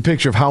paint the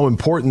picture of how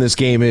important this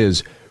game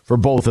is for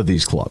both of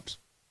these clubs,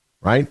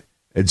 right?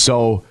 And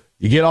so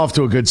you get off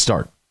to a good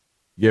start.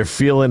 You're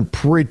feeling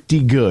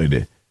pretty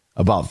good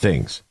about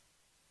things,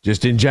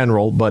 just in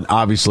general, but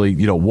obviously,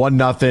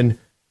 1-0.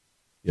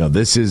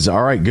 This is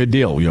all right, good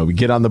deal. We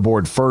get on the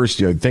board first.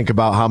 Think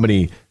about how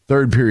many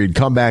third period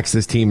comebacks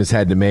this team has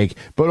had to make,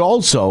 but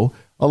also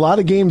a lot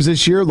of games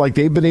this year, like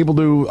they've been able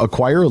to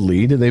acquire a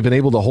lead and they've been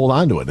able to hold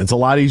on to it. It's a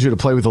lot easier to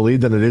play with a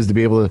lead than it is to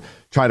be able to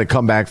try to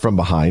come back from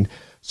behind.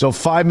 So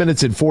 5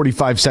 minutes and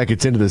 45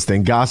 seconds into this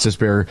thing,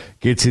 Gostisbehere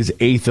gets his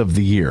 8th of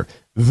the year.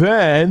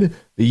 Then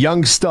the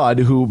young stud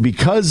who,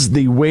 because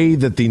the way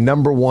that the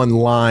number one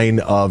line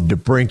of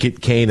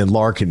DeBrincat, Kane, and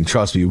Larkin,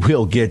 trust me,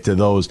 we'll get to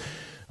those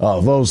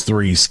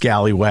three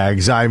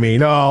scallywags. I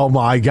mean, oh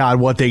my God,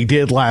 what they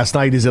did last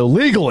night is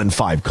illegal in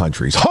 5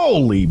 countries.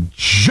 Holy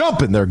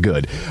jumping, they're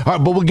good. All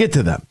right, but we'll get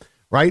to them,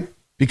 right?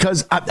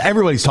 Because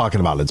everybody's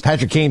talking about it. It's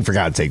Patrick Kane, for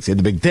God's sakes. He had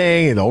the big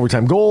thing, and the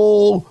overtime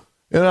goal,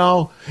 and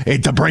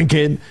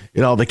DeBrincat,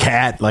 the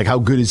cat, like how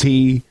good is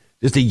he?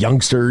 Just a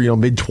youngster,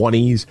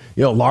 mid-20s.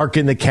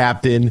 Larkin, the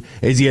captain.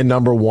 Is he a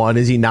number one?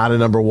 Is he not a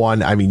number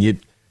one? I mean,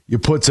 you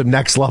put some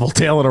next-level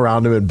talent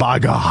around him, and by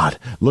God,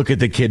 look at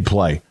the kid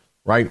play.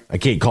 Right? I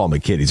can't call him a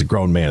kid. He's a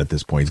grown man at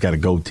this point. He's got a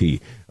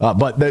goatee.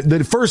 But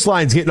the first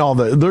line's getting all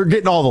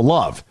the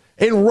love,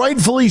 and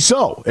rightfully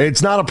so.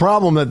 It's not a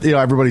problem that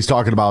everybody's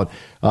talking about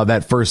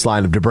that first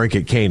line of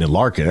DeBrincat, Kane, and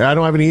Larkin. I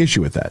don't have any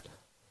issue with that.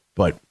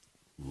 But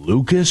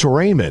Lucas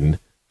Raymond,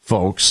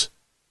 folks,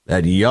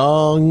 that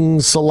young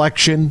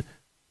selection,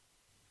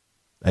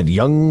 that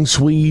young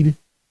Swede,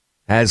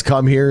 has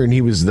come here, and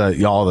he was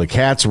the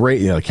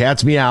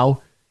cat's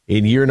meow.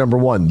 In year number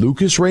 1,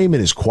 Lucas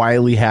Raymond is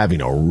quietly having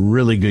a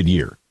really good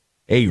year.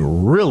 A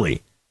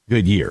really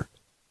good year.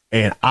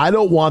 And I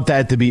don't want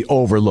that to be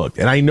overlooked.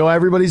 And I know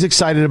everybody's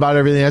excited about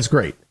everything. That's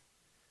great.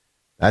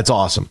 That's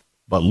awesome.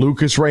 But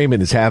Lucas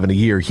Raymond is having a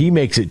year. He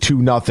makes it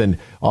 2-0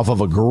 off of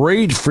a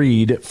great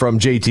feed from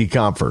JT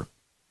Compher.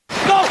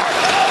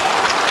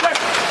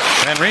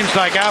 And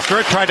Riemsdyk after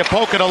it, tried to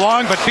poke it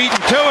along, but beaten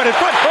to it. In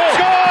front.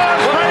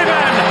 Scores!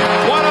 Raymond!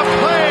 What a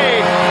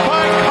play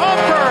by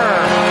Compher!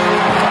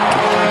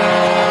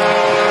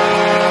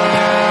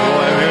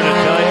 Boy, I'm here to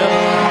tell you,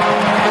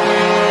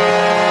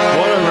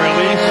 what a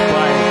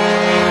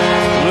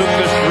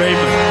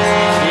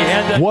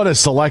What a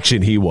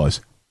selection he was.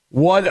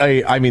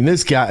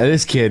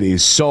 This kid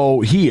is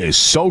so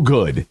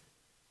good,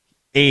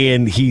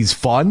 and he's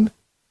fun,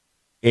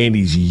 and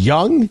he's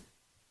young,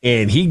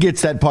 and he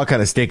gets that puck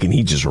on a stick and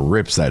he just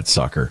rips that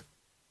sucker.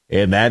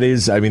 And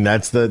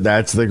that's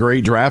the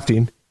great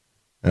drafting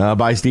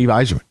by Steve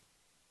Yzerman.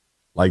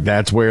 Like,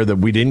 that's where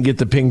we didn't get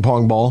the ping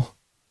pong ball.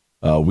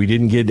 We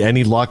didn't get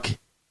any luck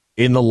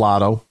in the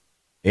lotto.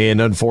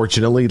 And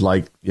unfortunately,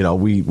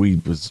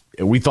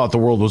 we thought the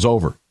world was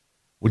over.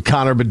 Would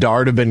Connor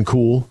Bedard have been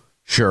cool?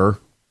 Sure.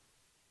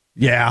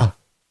 Yeah.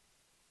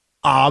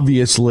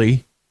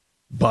 Obviously.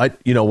 But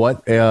you know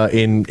what?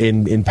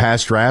 In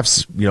past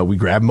drafts, we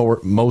grabbed Mo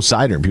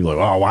Seider, and people are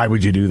like, oh, why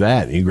would you do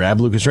that? And you grab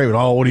Lucas Raymond.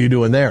 Oh, what are you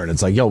doing there? And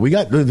it's like, we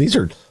got these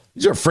are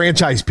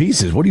franchise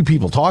pieces. What are you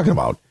people talking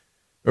about?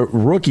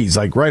 Rookies,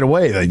 like right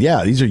away. Like,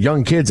 yeah, these are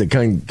young kids that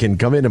can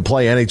come in and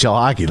play NHL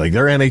hockey. Like,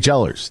 they're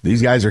NHLers.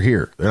 These guys are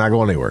here. They're not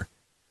going anywhere.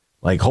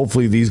 Like,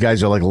 hopefully these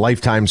guys are like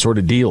lifetime sort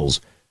of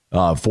deals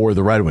for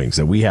the Red Wings,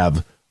 that we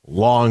have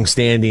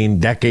long-standing,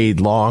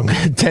 decade-long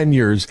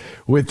tenures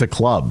with the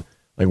club.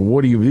 Like,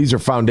 these are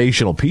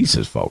foundational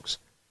pieces, folks.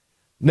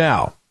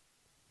 Now,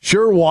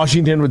 sure,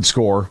 Washington would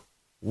score,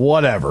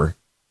 whatever.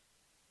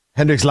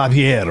 Hendrix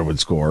Lapierre would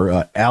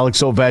score.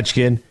 Alex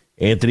Ovechkin,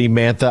 Anthony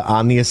Mantha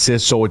on the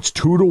assist. So it's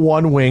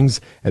 2-1 Wings,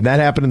 and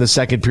that happened in the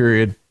second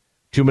period,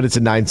 2 minutes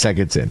and 9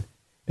 seconds in.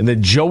 And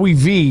then Joe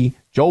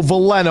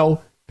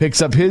Veleno,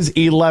 picks up his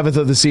 11th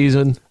of the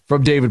season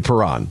from David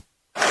Perron.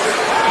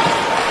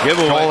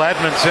 Joel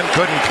Edmondson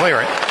couldn't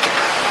clear it.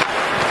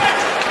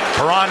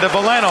 Perron to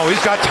Veleno.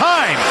 He's got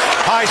time.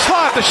 High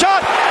slot. The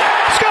shot.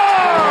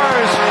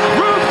 Scores!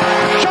 Roof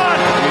shot.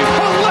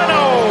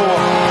 Veleno.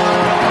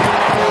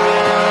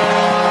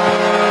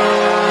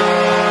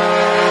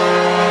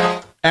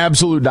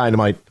 Absolute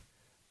dynamite.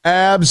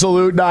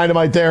 Absolute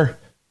dynamite there.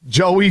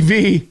 Joey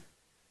V.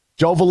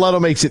 Joe Veleno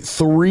makes it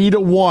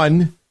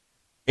 3-1.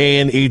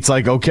 And it's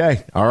like,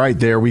 okay, all right,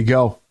 there we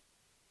go.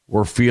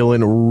 We're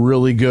feeling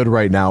really good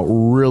right now.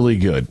 Really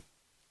good.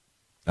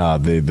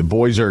 The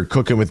boys are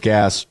cooking with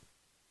gas.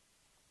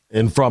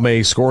 And from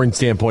a scoring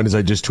standpoint, as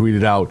I just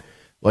tweeted out,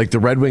 like, the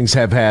Red Wings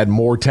have had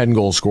more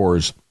 10-goal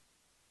scorers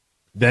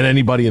than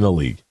anybody in the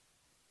league.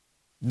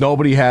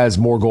 Nobody has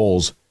more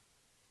goals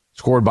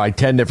scored by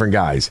 10 different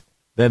guys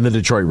than the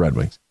Detroit Red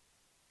Wings.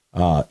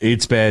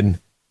 It's been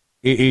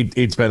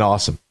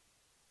awesome.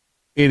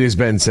 It has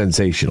been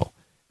sensational.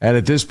 And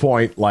at this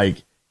point,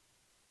 like,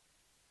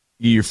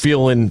 you're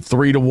feeling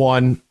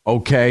 3-1,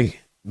 okay.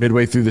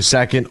 Midway through the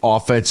second,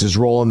 offense is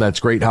rolling.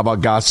 That's great. How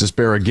about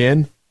Gostisbehere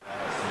again?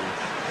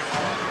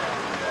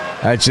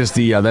 That's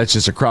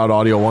just a crowd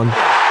audio one.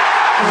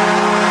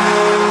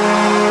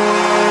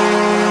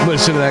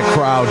 Listen to that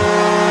crowd.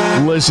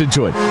 Listen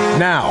to it.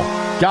 Now,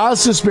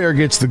 Gostisbehere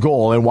gets the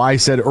goal, and why I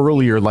said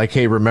earlier, like,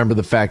 hey, remember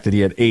the fact that he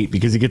had 8,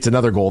 because he gets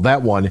another goal.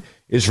 That one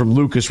is from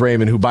Lucas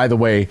Raymond, who, by the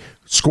way,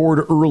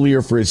 scored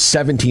earlier for his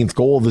 17th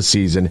goal of the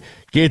season,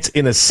 gets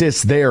an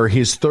assist there,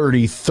 his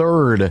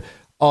 33rd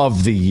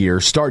of the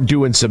year. Start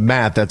doing some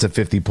math. That's a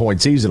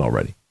 50-point season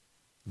already.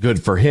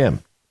 Good for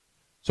him.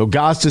 So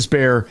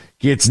Gostisbehere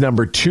gets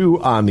number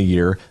 2 on the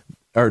year,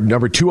 or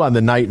number 2 on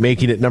the night,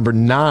 making it number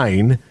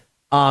 9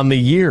 on the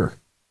year.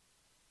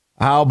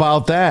 How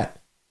about that?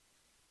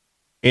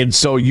 And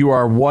so you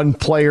are one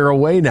player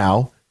away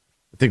now.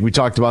 I think we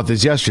talked about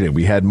this yesterday.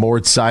 We had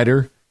Moritz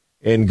Seider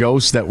and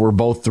Ghost that were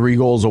both 3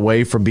 goals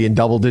away from being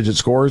double-digit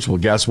scorers. Well,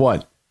 guess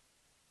what?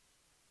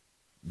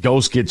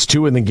 Ghost gets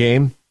 2 in the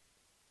game,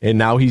 and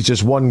now he's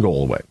just 1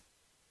 goal away.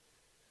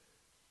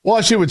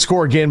 Washington would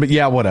score again, but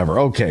yeah, whatever.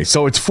 Okay,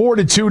 so it's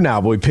 4-2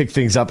 now, but we pick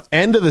things up.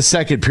 End of the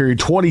second period,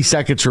 20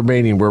 seconds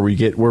remaining where we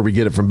get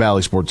it from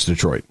Bally Sports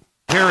Detroit.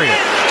 Period.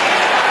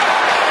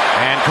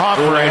 And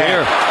Compher right here.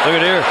 Look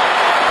at here.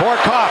 For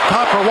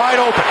Compher wide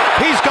open.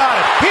 He's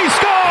got it. He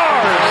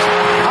scores!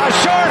 A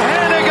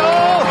short-handed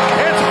goal.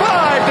 It's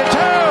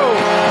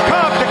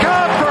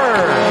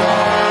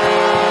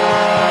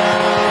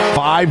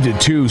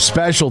 5-2. 5-2.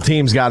 Special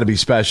teams got to be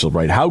special,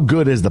 right? How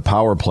good has the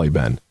power play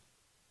been?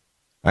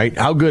 Right?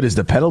 How good has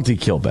the penalty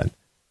kill been?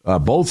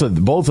 Both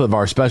of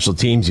our special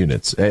teams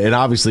units, and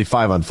obviously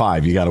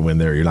 5-on-5, you got to win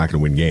there. You're not going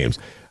to win games.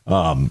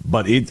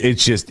 But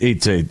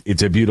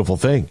it's a beautiful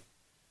thing,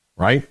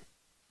 right?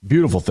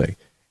 Beautiful thing.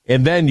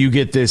 And then you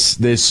get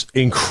this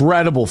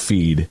incredible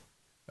feed.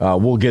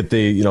 We get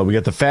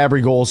the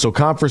Fabry goal. So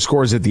Compher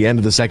scores at the end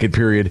of the second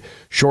period,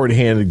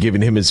 shorthanded,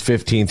 giving him his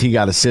 15th. He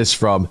got assists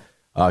from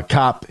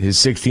Kopp, his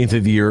 16th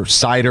of the year,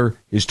 Seider,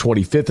 his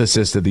 25th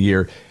assist of the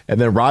year,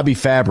 and then Robbie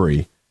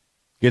Fabry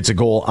gets a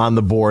goal on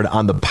the board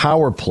on the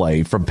power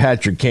play from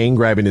Patrick Kane,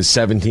 grabbing his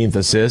 17th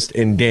assist,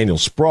 and Daniel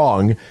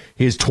Sprong,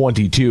 his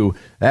 22.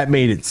 That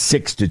made it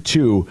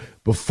 6-2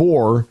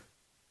 before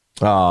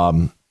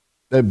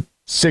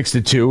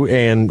 6-2.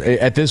 And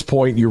at this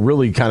point, you're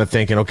really kind of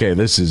thinking, okay, it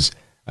was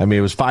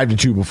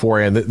 5-2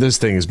 beforehand. This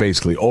thing is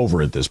basically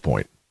over at this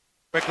point.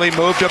 Quickly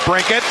moved to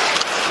Brinkett.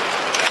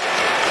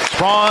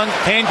 Sprong,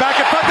 Kane back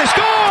in front. They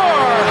score!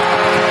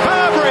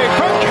 Fabry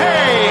from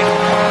Kane.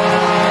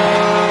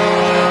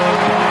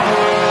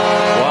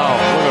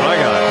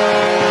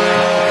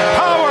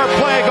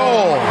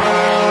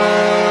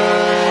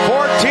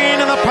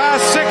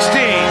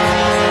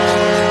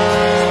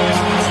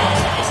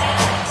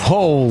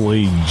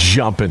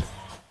 jumping.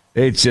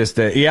 It's just,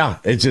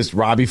 it's just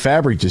Robbie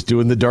Fabry just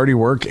doing the dirty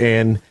work,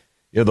 and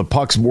the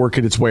puck's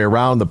working its way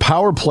around. The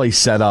power play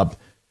setup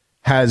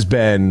has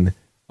been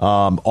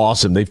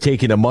awesome. They've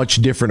taken a much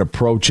different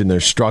approach in their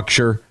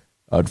structure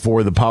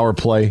for the power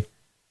play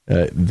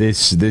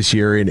this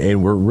year, and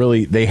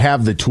they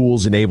have the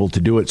tools and able to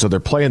do it. So they're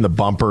playing the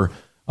bumper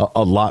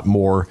a lot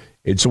more.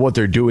 And so what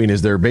they're doing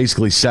is they're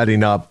basically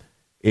setting up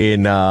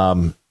in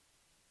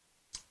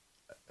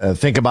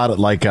think about it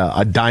like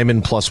a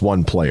diamond plus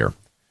one player.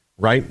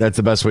 Right? That's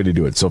the best way to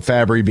do it. So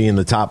Fabry being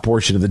the top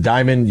portion of the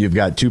diamond, you've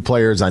got two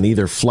players on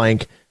either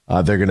flank.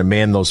 They're going to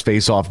man those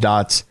face-off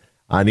dots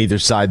on either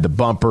side, the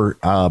bumper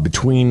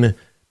between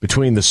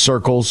the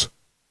circles.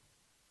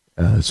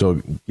 And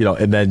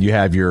then you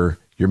have your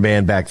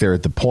man back there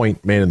at the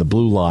point, man in the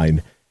blue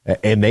line.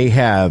 And they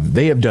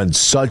have done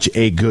such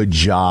a good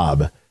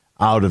job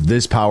out of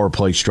this power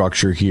play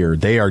structure here.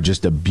 They are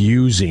just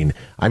abusing.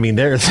 I mean,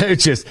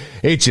 it's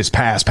just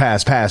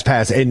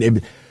pass.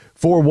 And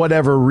for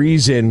whatever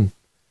reason,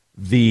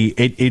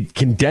 it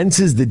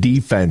condenses the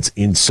defense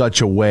in such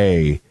a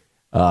way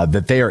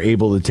that they are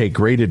able to take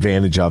great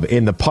advantage of.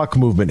 And the puck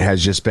movement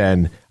has just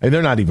been,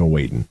 they're not even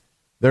waiting.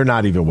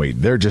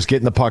 They're just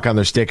getting the puck on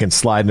their stick and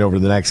sliding over to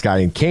the next guy.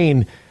 And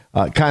Kane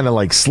kind of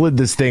like slid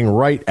this thing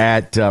right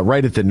at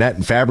the net,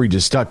 and Fabry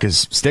just stuck his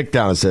stick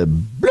down and said,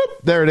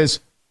 bloop, there it is.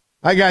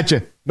 I got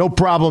you. No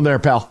problem there,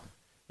 pal.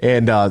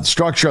 And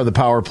structure of the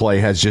power play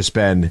has just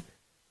been,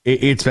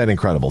 it's been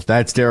incredible.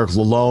 That's Derek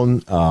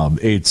Lalonde.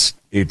 It's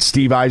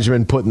Steve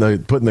Yzerman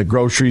putting the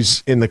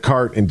groceries in the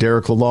cart, and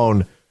Derek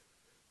Lalonde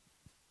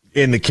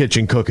in the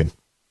kitchen cooking.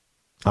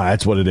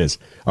 That's what it is.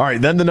 All right,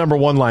 then the number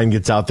one line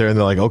gets out there, and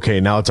they're like, okay,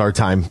 now it's our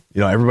time.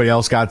 Everybody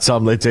else got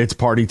some. It's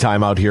party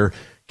time out here.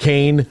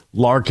 Kane,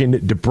 Larkin,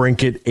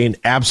 DeBrincat, an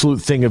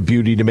absolute thing of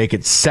beauty to make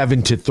it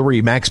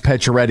 7-3. Max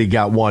Pacioretty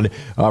got one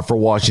for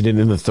Washington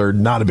in the third.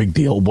 Not a big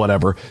deal,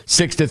 whatever.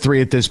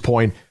 6-3 at this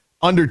point.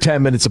 Under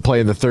 10 minutes of play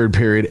in the third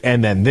period,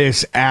 and then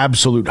this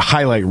absolute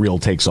highlight reel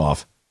takes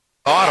off.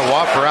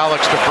 Ottawa for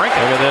Alex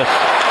DeBrincat. Look at this.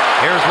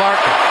 Here's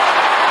Larkin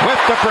with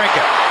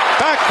DeBrincat.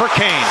 Back for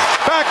Kane.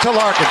 Back to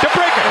Larkin.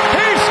 DeBrincat.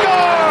 He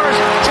scores!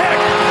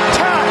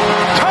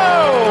 Tic-tac-toe!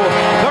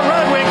 The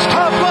Red Wings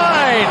top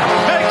line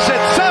makes it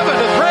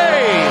 7-3.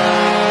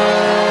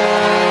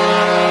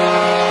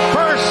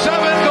 First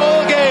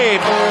 7-goal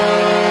game.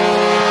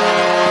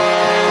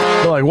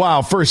 They're like,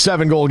 wow, first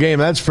 7-goal game.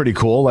 That's pretty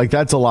cool. Like,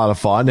 that's a lot of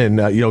fun. And,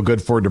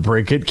 good for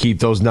DeBrincat. Keep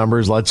those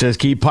numbers. Let's just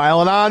keep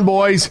piling on,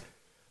 boys.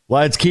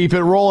 Let's keep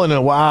it rolling.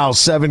 And wow,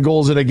 7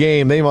 goals in a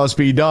game. They must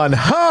be done.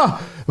 Huh?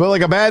 But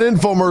like a bad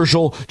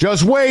infomercial.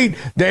 Just wait.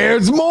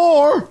 There's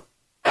more.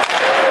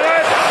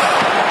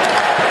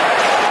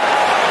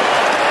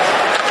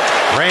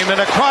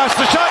 Raymond across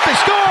the shot. They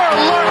score.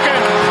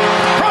 Larkin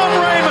from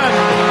Raymond.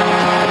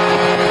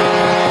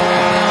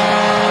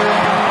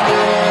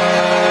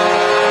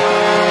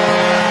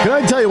 Can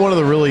I tell you one of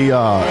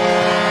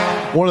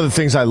the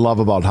things I love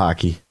about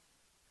hockey?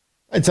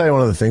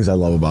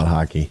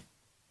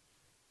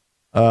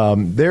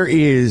 There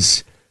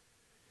is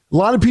a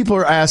lot of people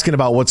are asking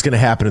about what's going to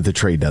happen at the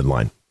trade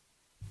deadline.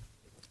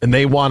 And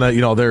they want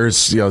to, there's,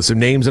 some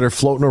names that are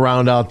floating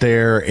around out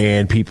there,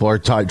 and people are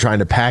trying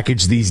to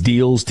package these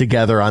deals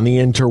together on the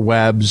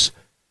interwebs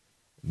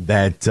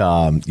that,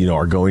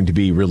 are going to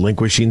be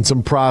relinquishing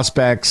some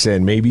prospects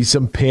and maybe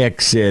some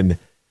picks. And,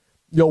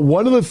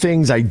 one of the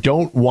things I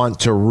don't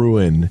want to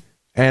ruin,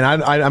 and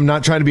I'm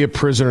not trying to be a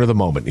prisoner of the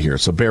moment here,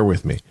 so bear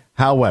with me.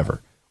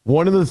 However,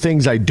 one of the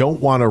things I don't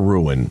want to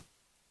ruin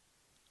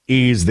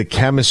is the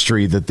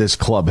chemistry that this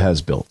club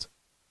has built.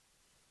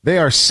 They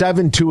are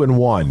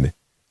 7-2-1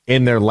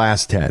 in their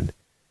last 10.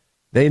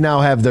 They now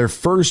have their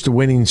first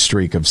winning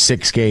streak of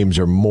 6 games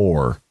or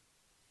more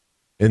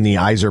in the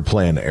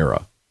Yzerplan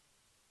era.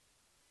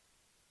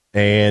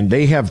 And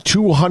they have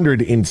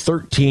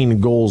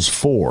 213 goals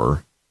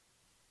for,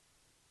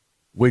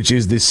 which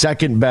is the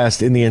second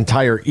best in the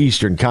entire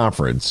Eastern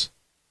Conference.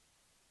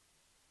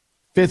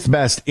 5th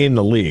best in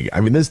the league.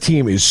 I mean, this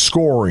team is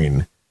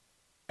scoring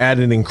at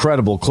an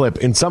incredible clip.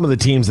 And some of the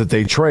teams that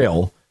they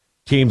trail,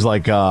 teams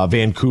like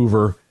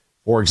Vancouver,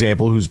 for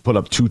example, who's put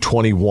up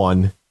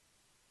 221,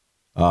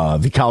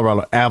 the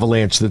Colorado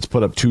Avalanche that's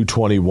put up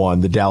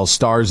 221, the Dallas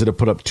Stars that have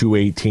put up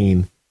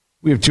 218.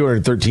 We have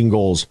 213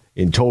 goals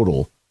in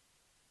total.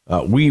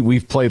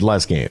 We've played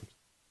less games.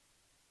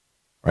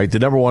 Right? The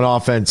number one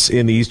offense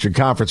in the Eastern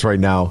Conference right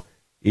now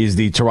is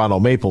the Toronto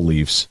Maple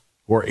Leafs,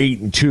 who are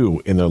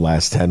 8-2 in their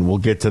last 10. We'll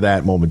get to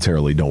that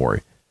momentarily, don't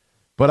worry.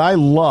 But I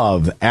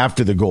love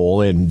after the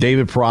goal, and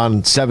David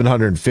Perron,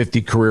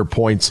 750 career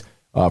points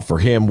for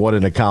him. What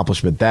an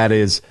accomplishment that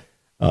is.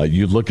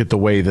 You look at the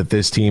way that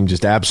this team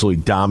just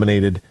absolutely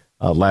dominated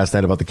last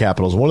night about the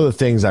Capitals. One of the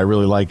things I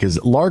really like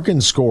is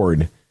Larkin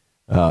scored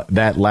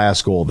that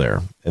last goal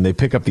there, and they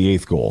pick up the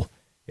 8th goal.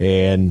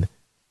 And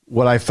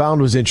what I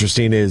found was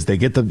interesting is they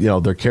get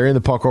they're carrying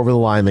the puck over the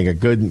line. They got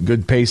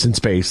good pace and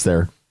space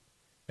there.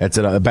 That's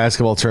a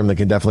basketball term that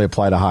can definitely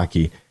apply to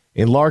hockey.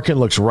 And Larkin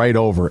looks right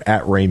over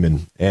at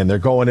Raymond, and they're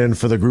going in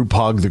for the group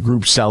hug, the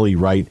group celly,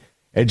 right?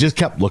 And just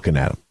kept looking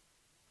at him,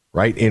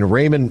 right? And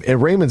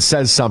Raymond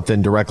says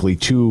something directly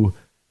to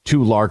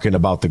Larkin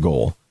about the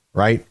goal,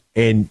 right?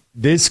 And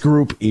this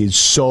group is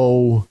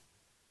so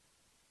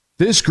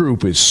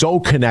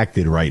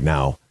connected right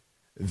now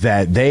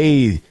that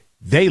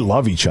they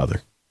love each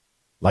other.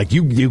 Like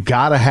you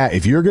gotta have,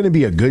 if you're going to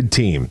be a good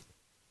team,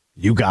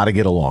 you got to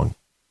get along.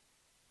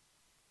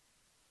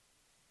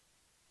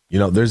 You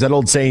know, there's that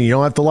old saying, you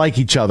don't have to like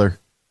each other,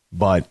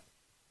 but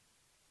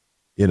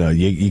you know,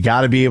 you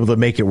got to be able to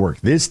make it work.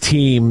 This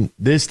team,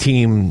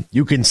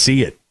 you can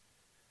see it.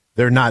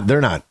 They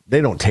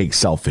don't take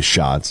selfish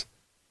shots.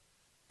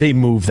 They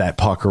move that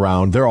puck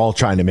around. They're all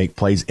trying to make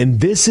plays. And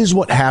this is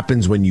what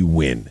happens when you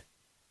win.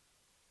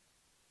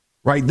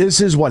 Right?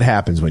 This is what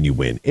happens when you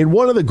win. And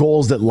one of the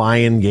goals that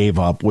Lyon gave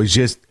up was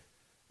just,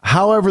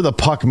 however the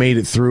puck made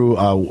it through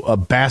a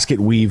basket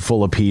weave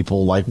full of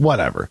people, like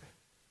whatever.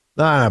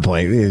 I'm not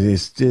playing. It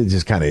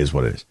just kind of is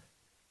what it is.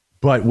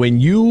 But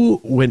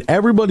when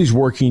everybody's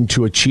working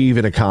to achieve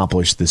and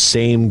accomplish the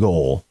same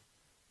goal,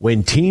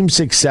 when team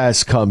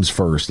success comes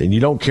first and you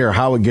don't care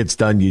how it gets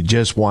done, you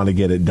just want to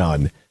get it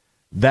done.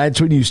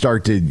 That's when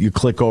you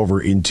click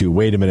over into,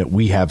 wait a minute,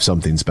 we have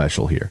something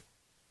special here.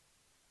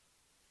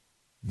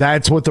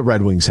 That's what the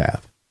Red Wings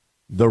have.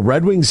 The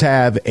Red Wings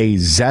have a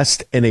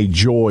zest and a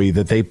joy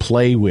that they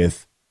play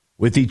with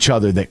each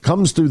other that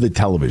comes through the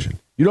television.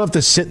 You don't have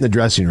to sit in the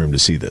dressing room to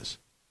see this.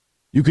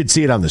 You could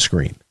see it on the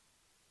screen.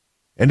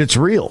 And it's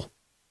real.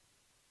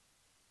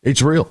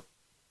 It's real.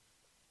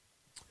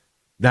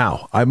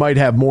 Now, I might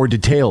have more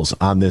details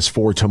on this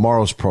for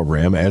tomorrow's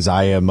program, as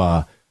I am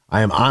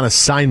on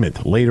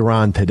assignment later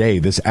on today,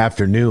 this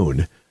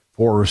afternoon,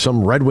 for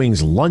some Red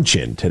Wings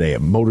luncheon today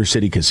at Motor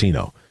City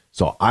Casino.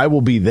 So I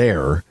will be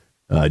there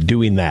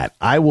doing that.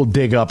 I will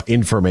dig up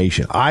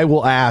information. I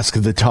will ask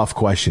the tough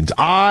questions.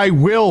 I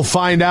will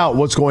find out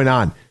what's going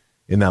on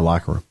in that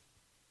locker room,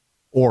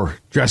 or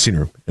dressing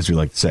room, as we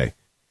like to say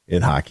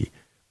in hockey.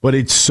 But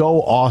it's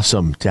so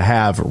awesome to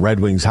have Red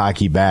Wings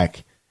hockey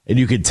back, and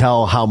you can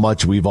tell how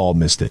much we've all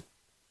missed it.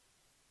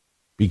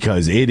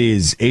 Because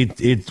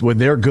it when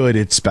they're good,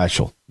 it's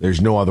special. There's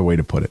no other way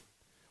to put it.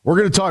 We're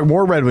going to talk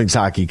more Red Wings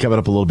hockey coming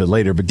up a little bit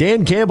later. But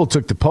Dan Campbell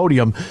took the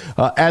podium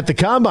at the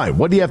Combine.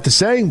 What do you have to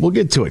say? We'll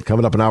get to it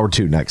coming up in hour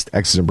 2 next.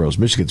 X's and Bros,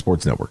 Michigan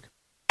Sports Network.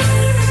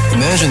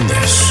 Imagine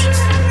this.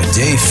 A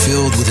day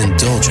filled with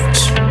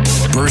indulgence,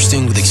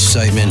 bursting with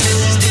excitement,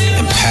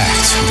 and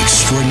packed with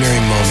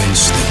extraordinary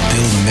moments that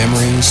build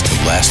memories to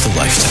last a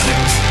lifetime.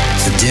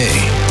 A day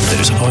that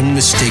is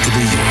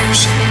unmistakably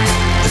yours,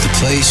 at the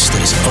place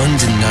that is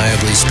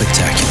undeniably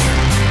spectacular.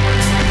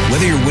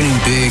 Whether you're winning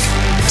big,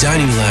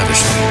 dining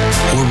lavishly,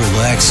 or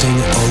relaxing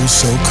oh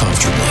so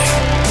comfortably,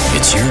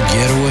 it's your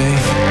getaway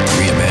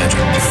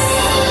reimagined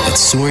at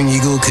Soaring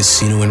Eagle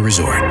Casino and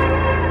Resort.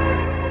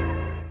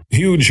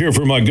 Huge here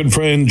for my good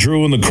friend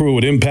Drew and the crew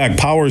at Impact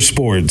Power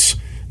Sports.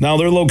 Now,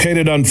 they're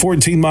located on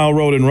 14 Mile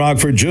Road in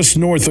Rockford, just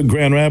north of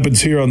Grand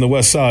Rapids here on the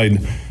west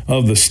side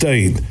of the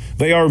state.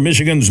 They are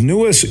Michigan's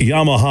newest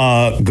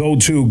Yamaha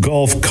go-to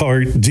golf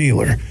cart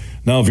dealer.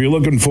 Now, if you're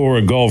looking for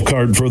a golf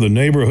cart for the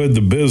neighborhood,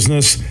 the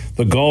business,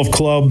 the golf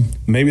club,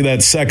 maybe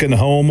that second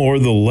home or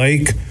the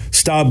lake,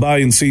 stop by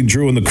and see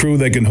Drew and the crew.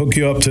 They can hook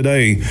you up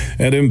today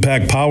at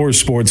Impact Power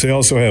Sports. They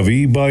also have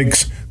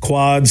e-bikes,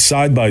 quads,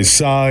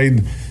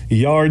 side-by-side,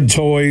 yard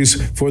toys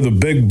for the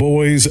big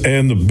boys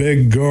and the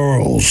big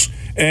girls.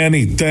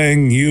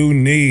 Anything you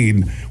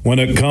need when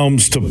it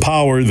comes to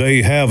power,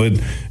 they have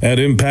it at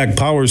Impact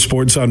Power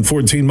Sports on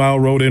 14 Mile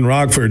Road in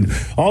Rockford.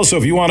 Also,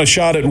 if you want a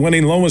shot at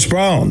winning Lomas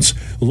Brown's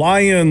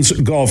Lions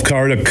golf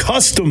cart, a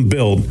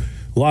custom-built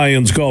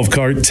Lions golf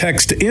cart,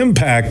 text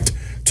IMPACT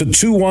to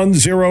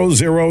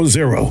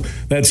 21000.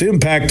 That's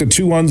IMPACT to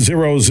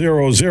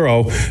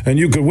 21000. And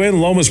you could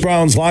win Lomas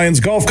Brown's Lions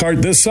golf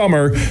cart this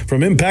summer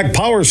from Impact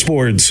Power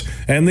Sports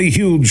and The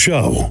Huge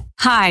Show.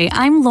 Hi,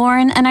 I'm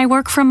Lauren, and I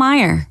work for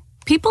Meijer.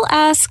 People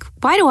ask,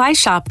 why do I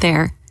shop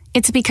there?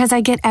 It's because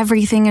I get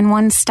everything in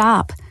one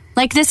stop.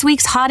 Like this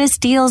week's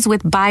hottest deals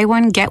with buy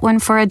one, get one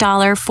for $1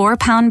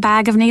 4-pound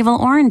bag of navel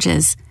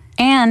oranges.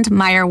 And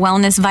Meijer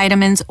Wellness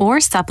vitamins or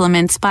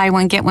supplements, buy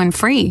one, get one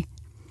free.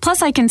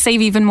 Plus, I can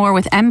save even more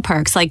with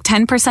M-Perks, like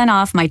 10%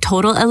 off my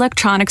total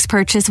electronics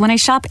purchase when I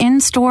shop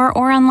in-store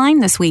or online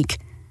this week.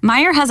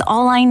 Meijer has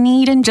all I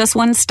need in just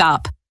one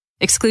stop.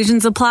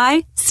 Exclusions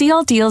apply. See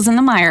all deals in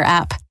the Meijer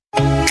app.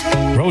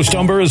 Roast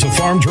Umber is a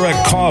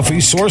farm-direct coffee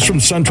sourced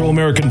from Central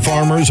American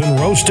farmers and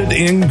roasted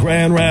in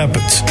Grand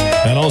Rapids.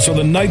 And also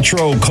the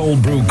Nitro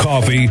Cold Brew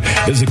Coffee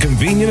is a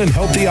convenient and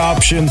healthy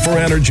option for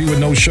energy with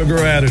no sugar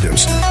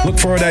additives. Look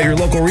for it at your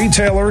local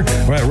retailer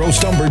or at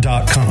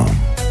roastumber.com.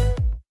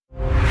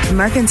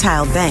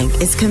 Mercantile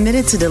Bank is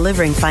committed to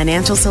delivering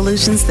financial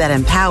solutions that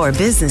empower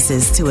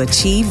businesses to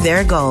achieve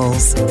their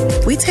goals.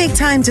 We take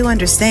time to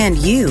understand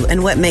you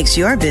and what makes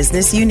your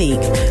business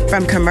unique.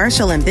 From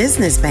commercial and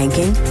business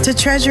banking to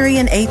treasury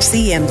and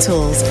HCM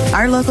tools,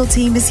 our local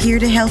team is here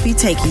to help you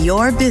take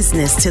your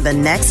business to the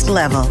next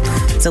level.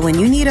 So when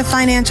you need a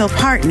financial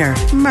partner,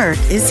 Merc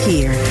is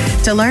here.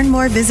 To learn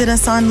more, visit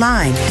us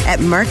online at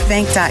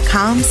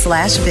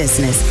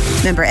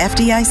mercbank.com/business. Member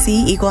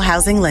FDIC, Equal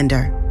Housing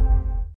Lender.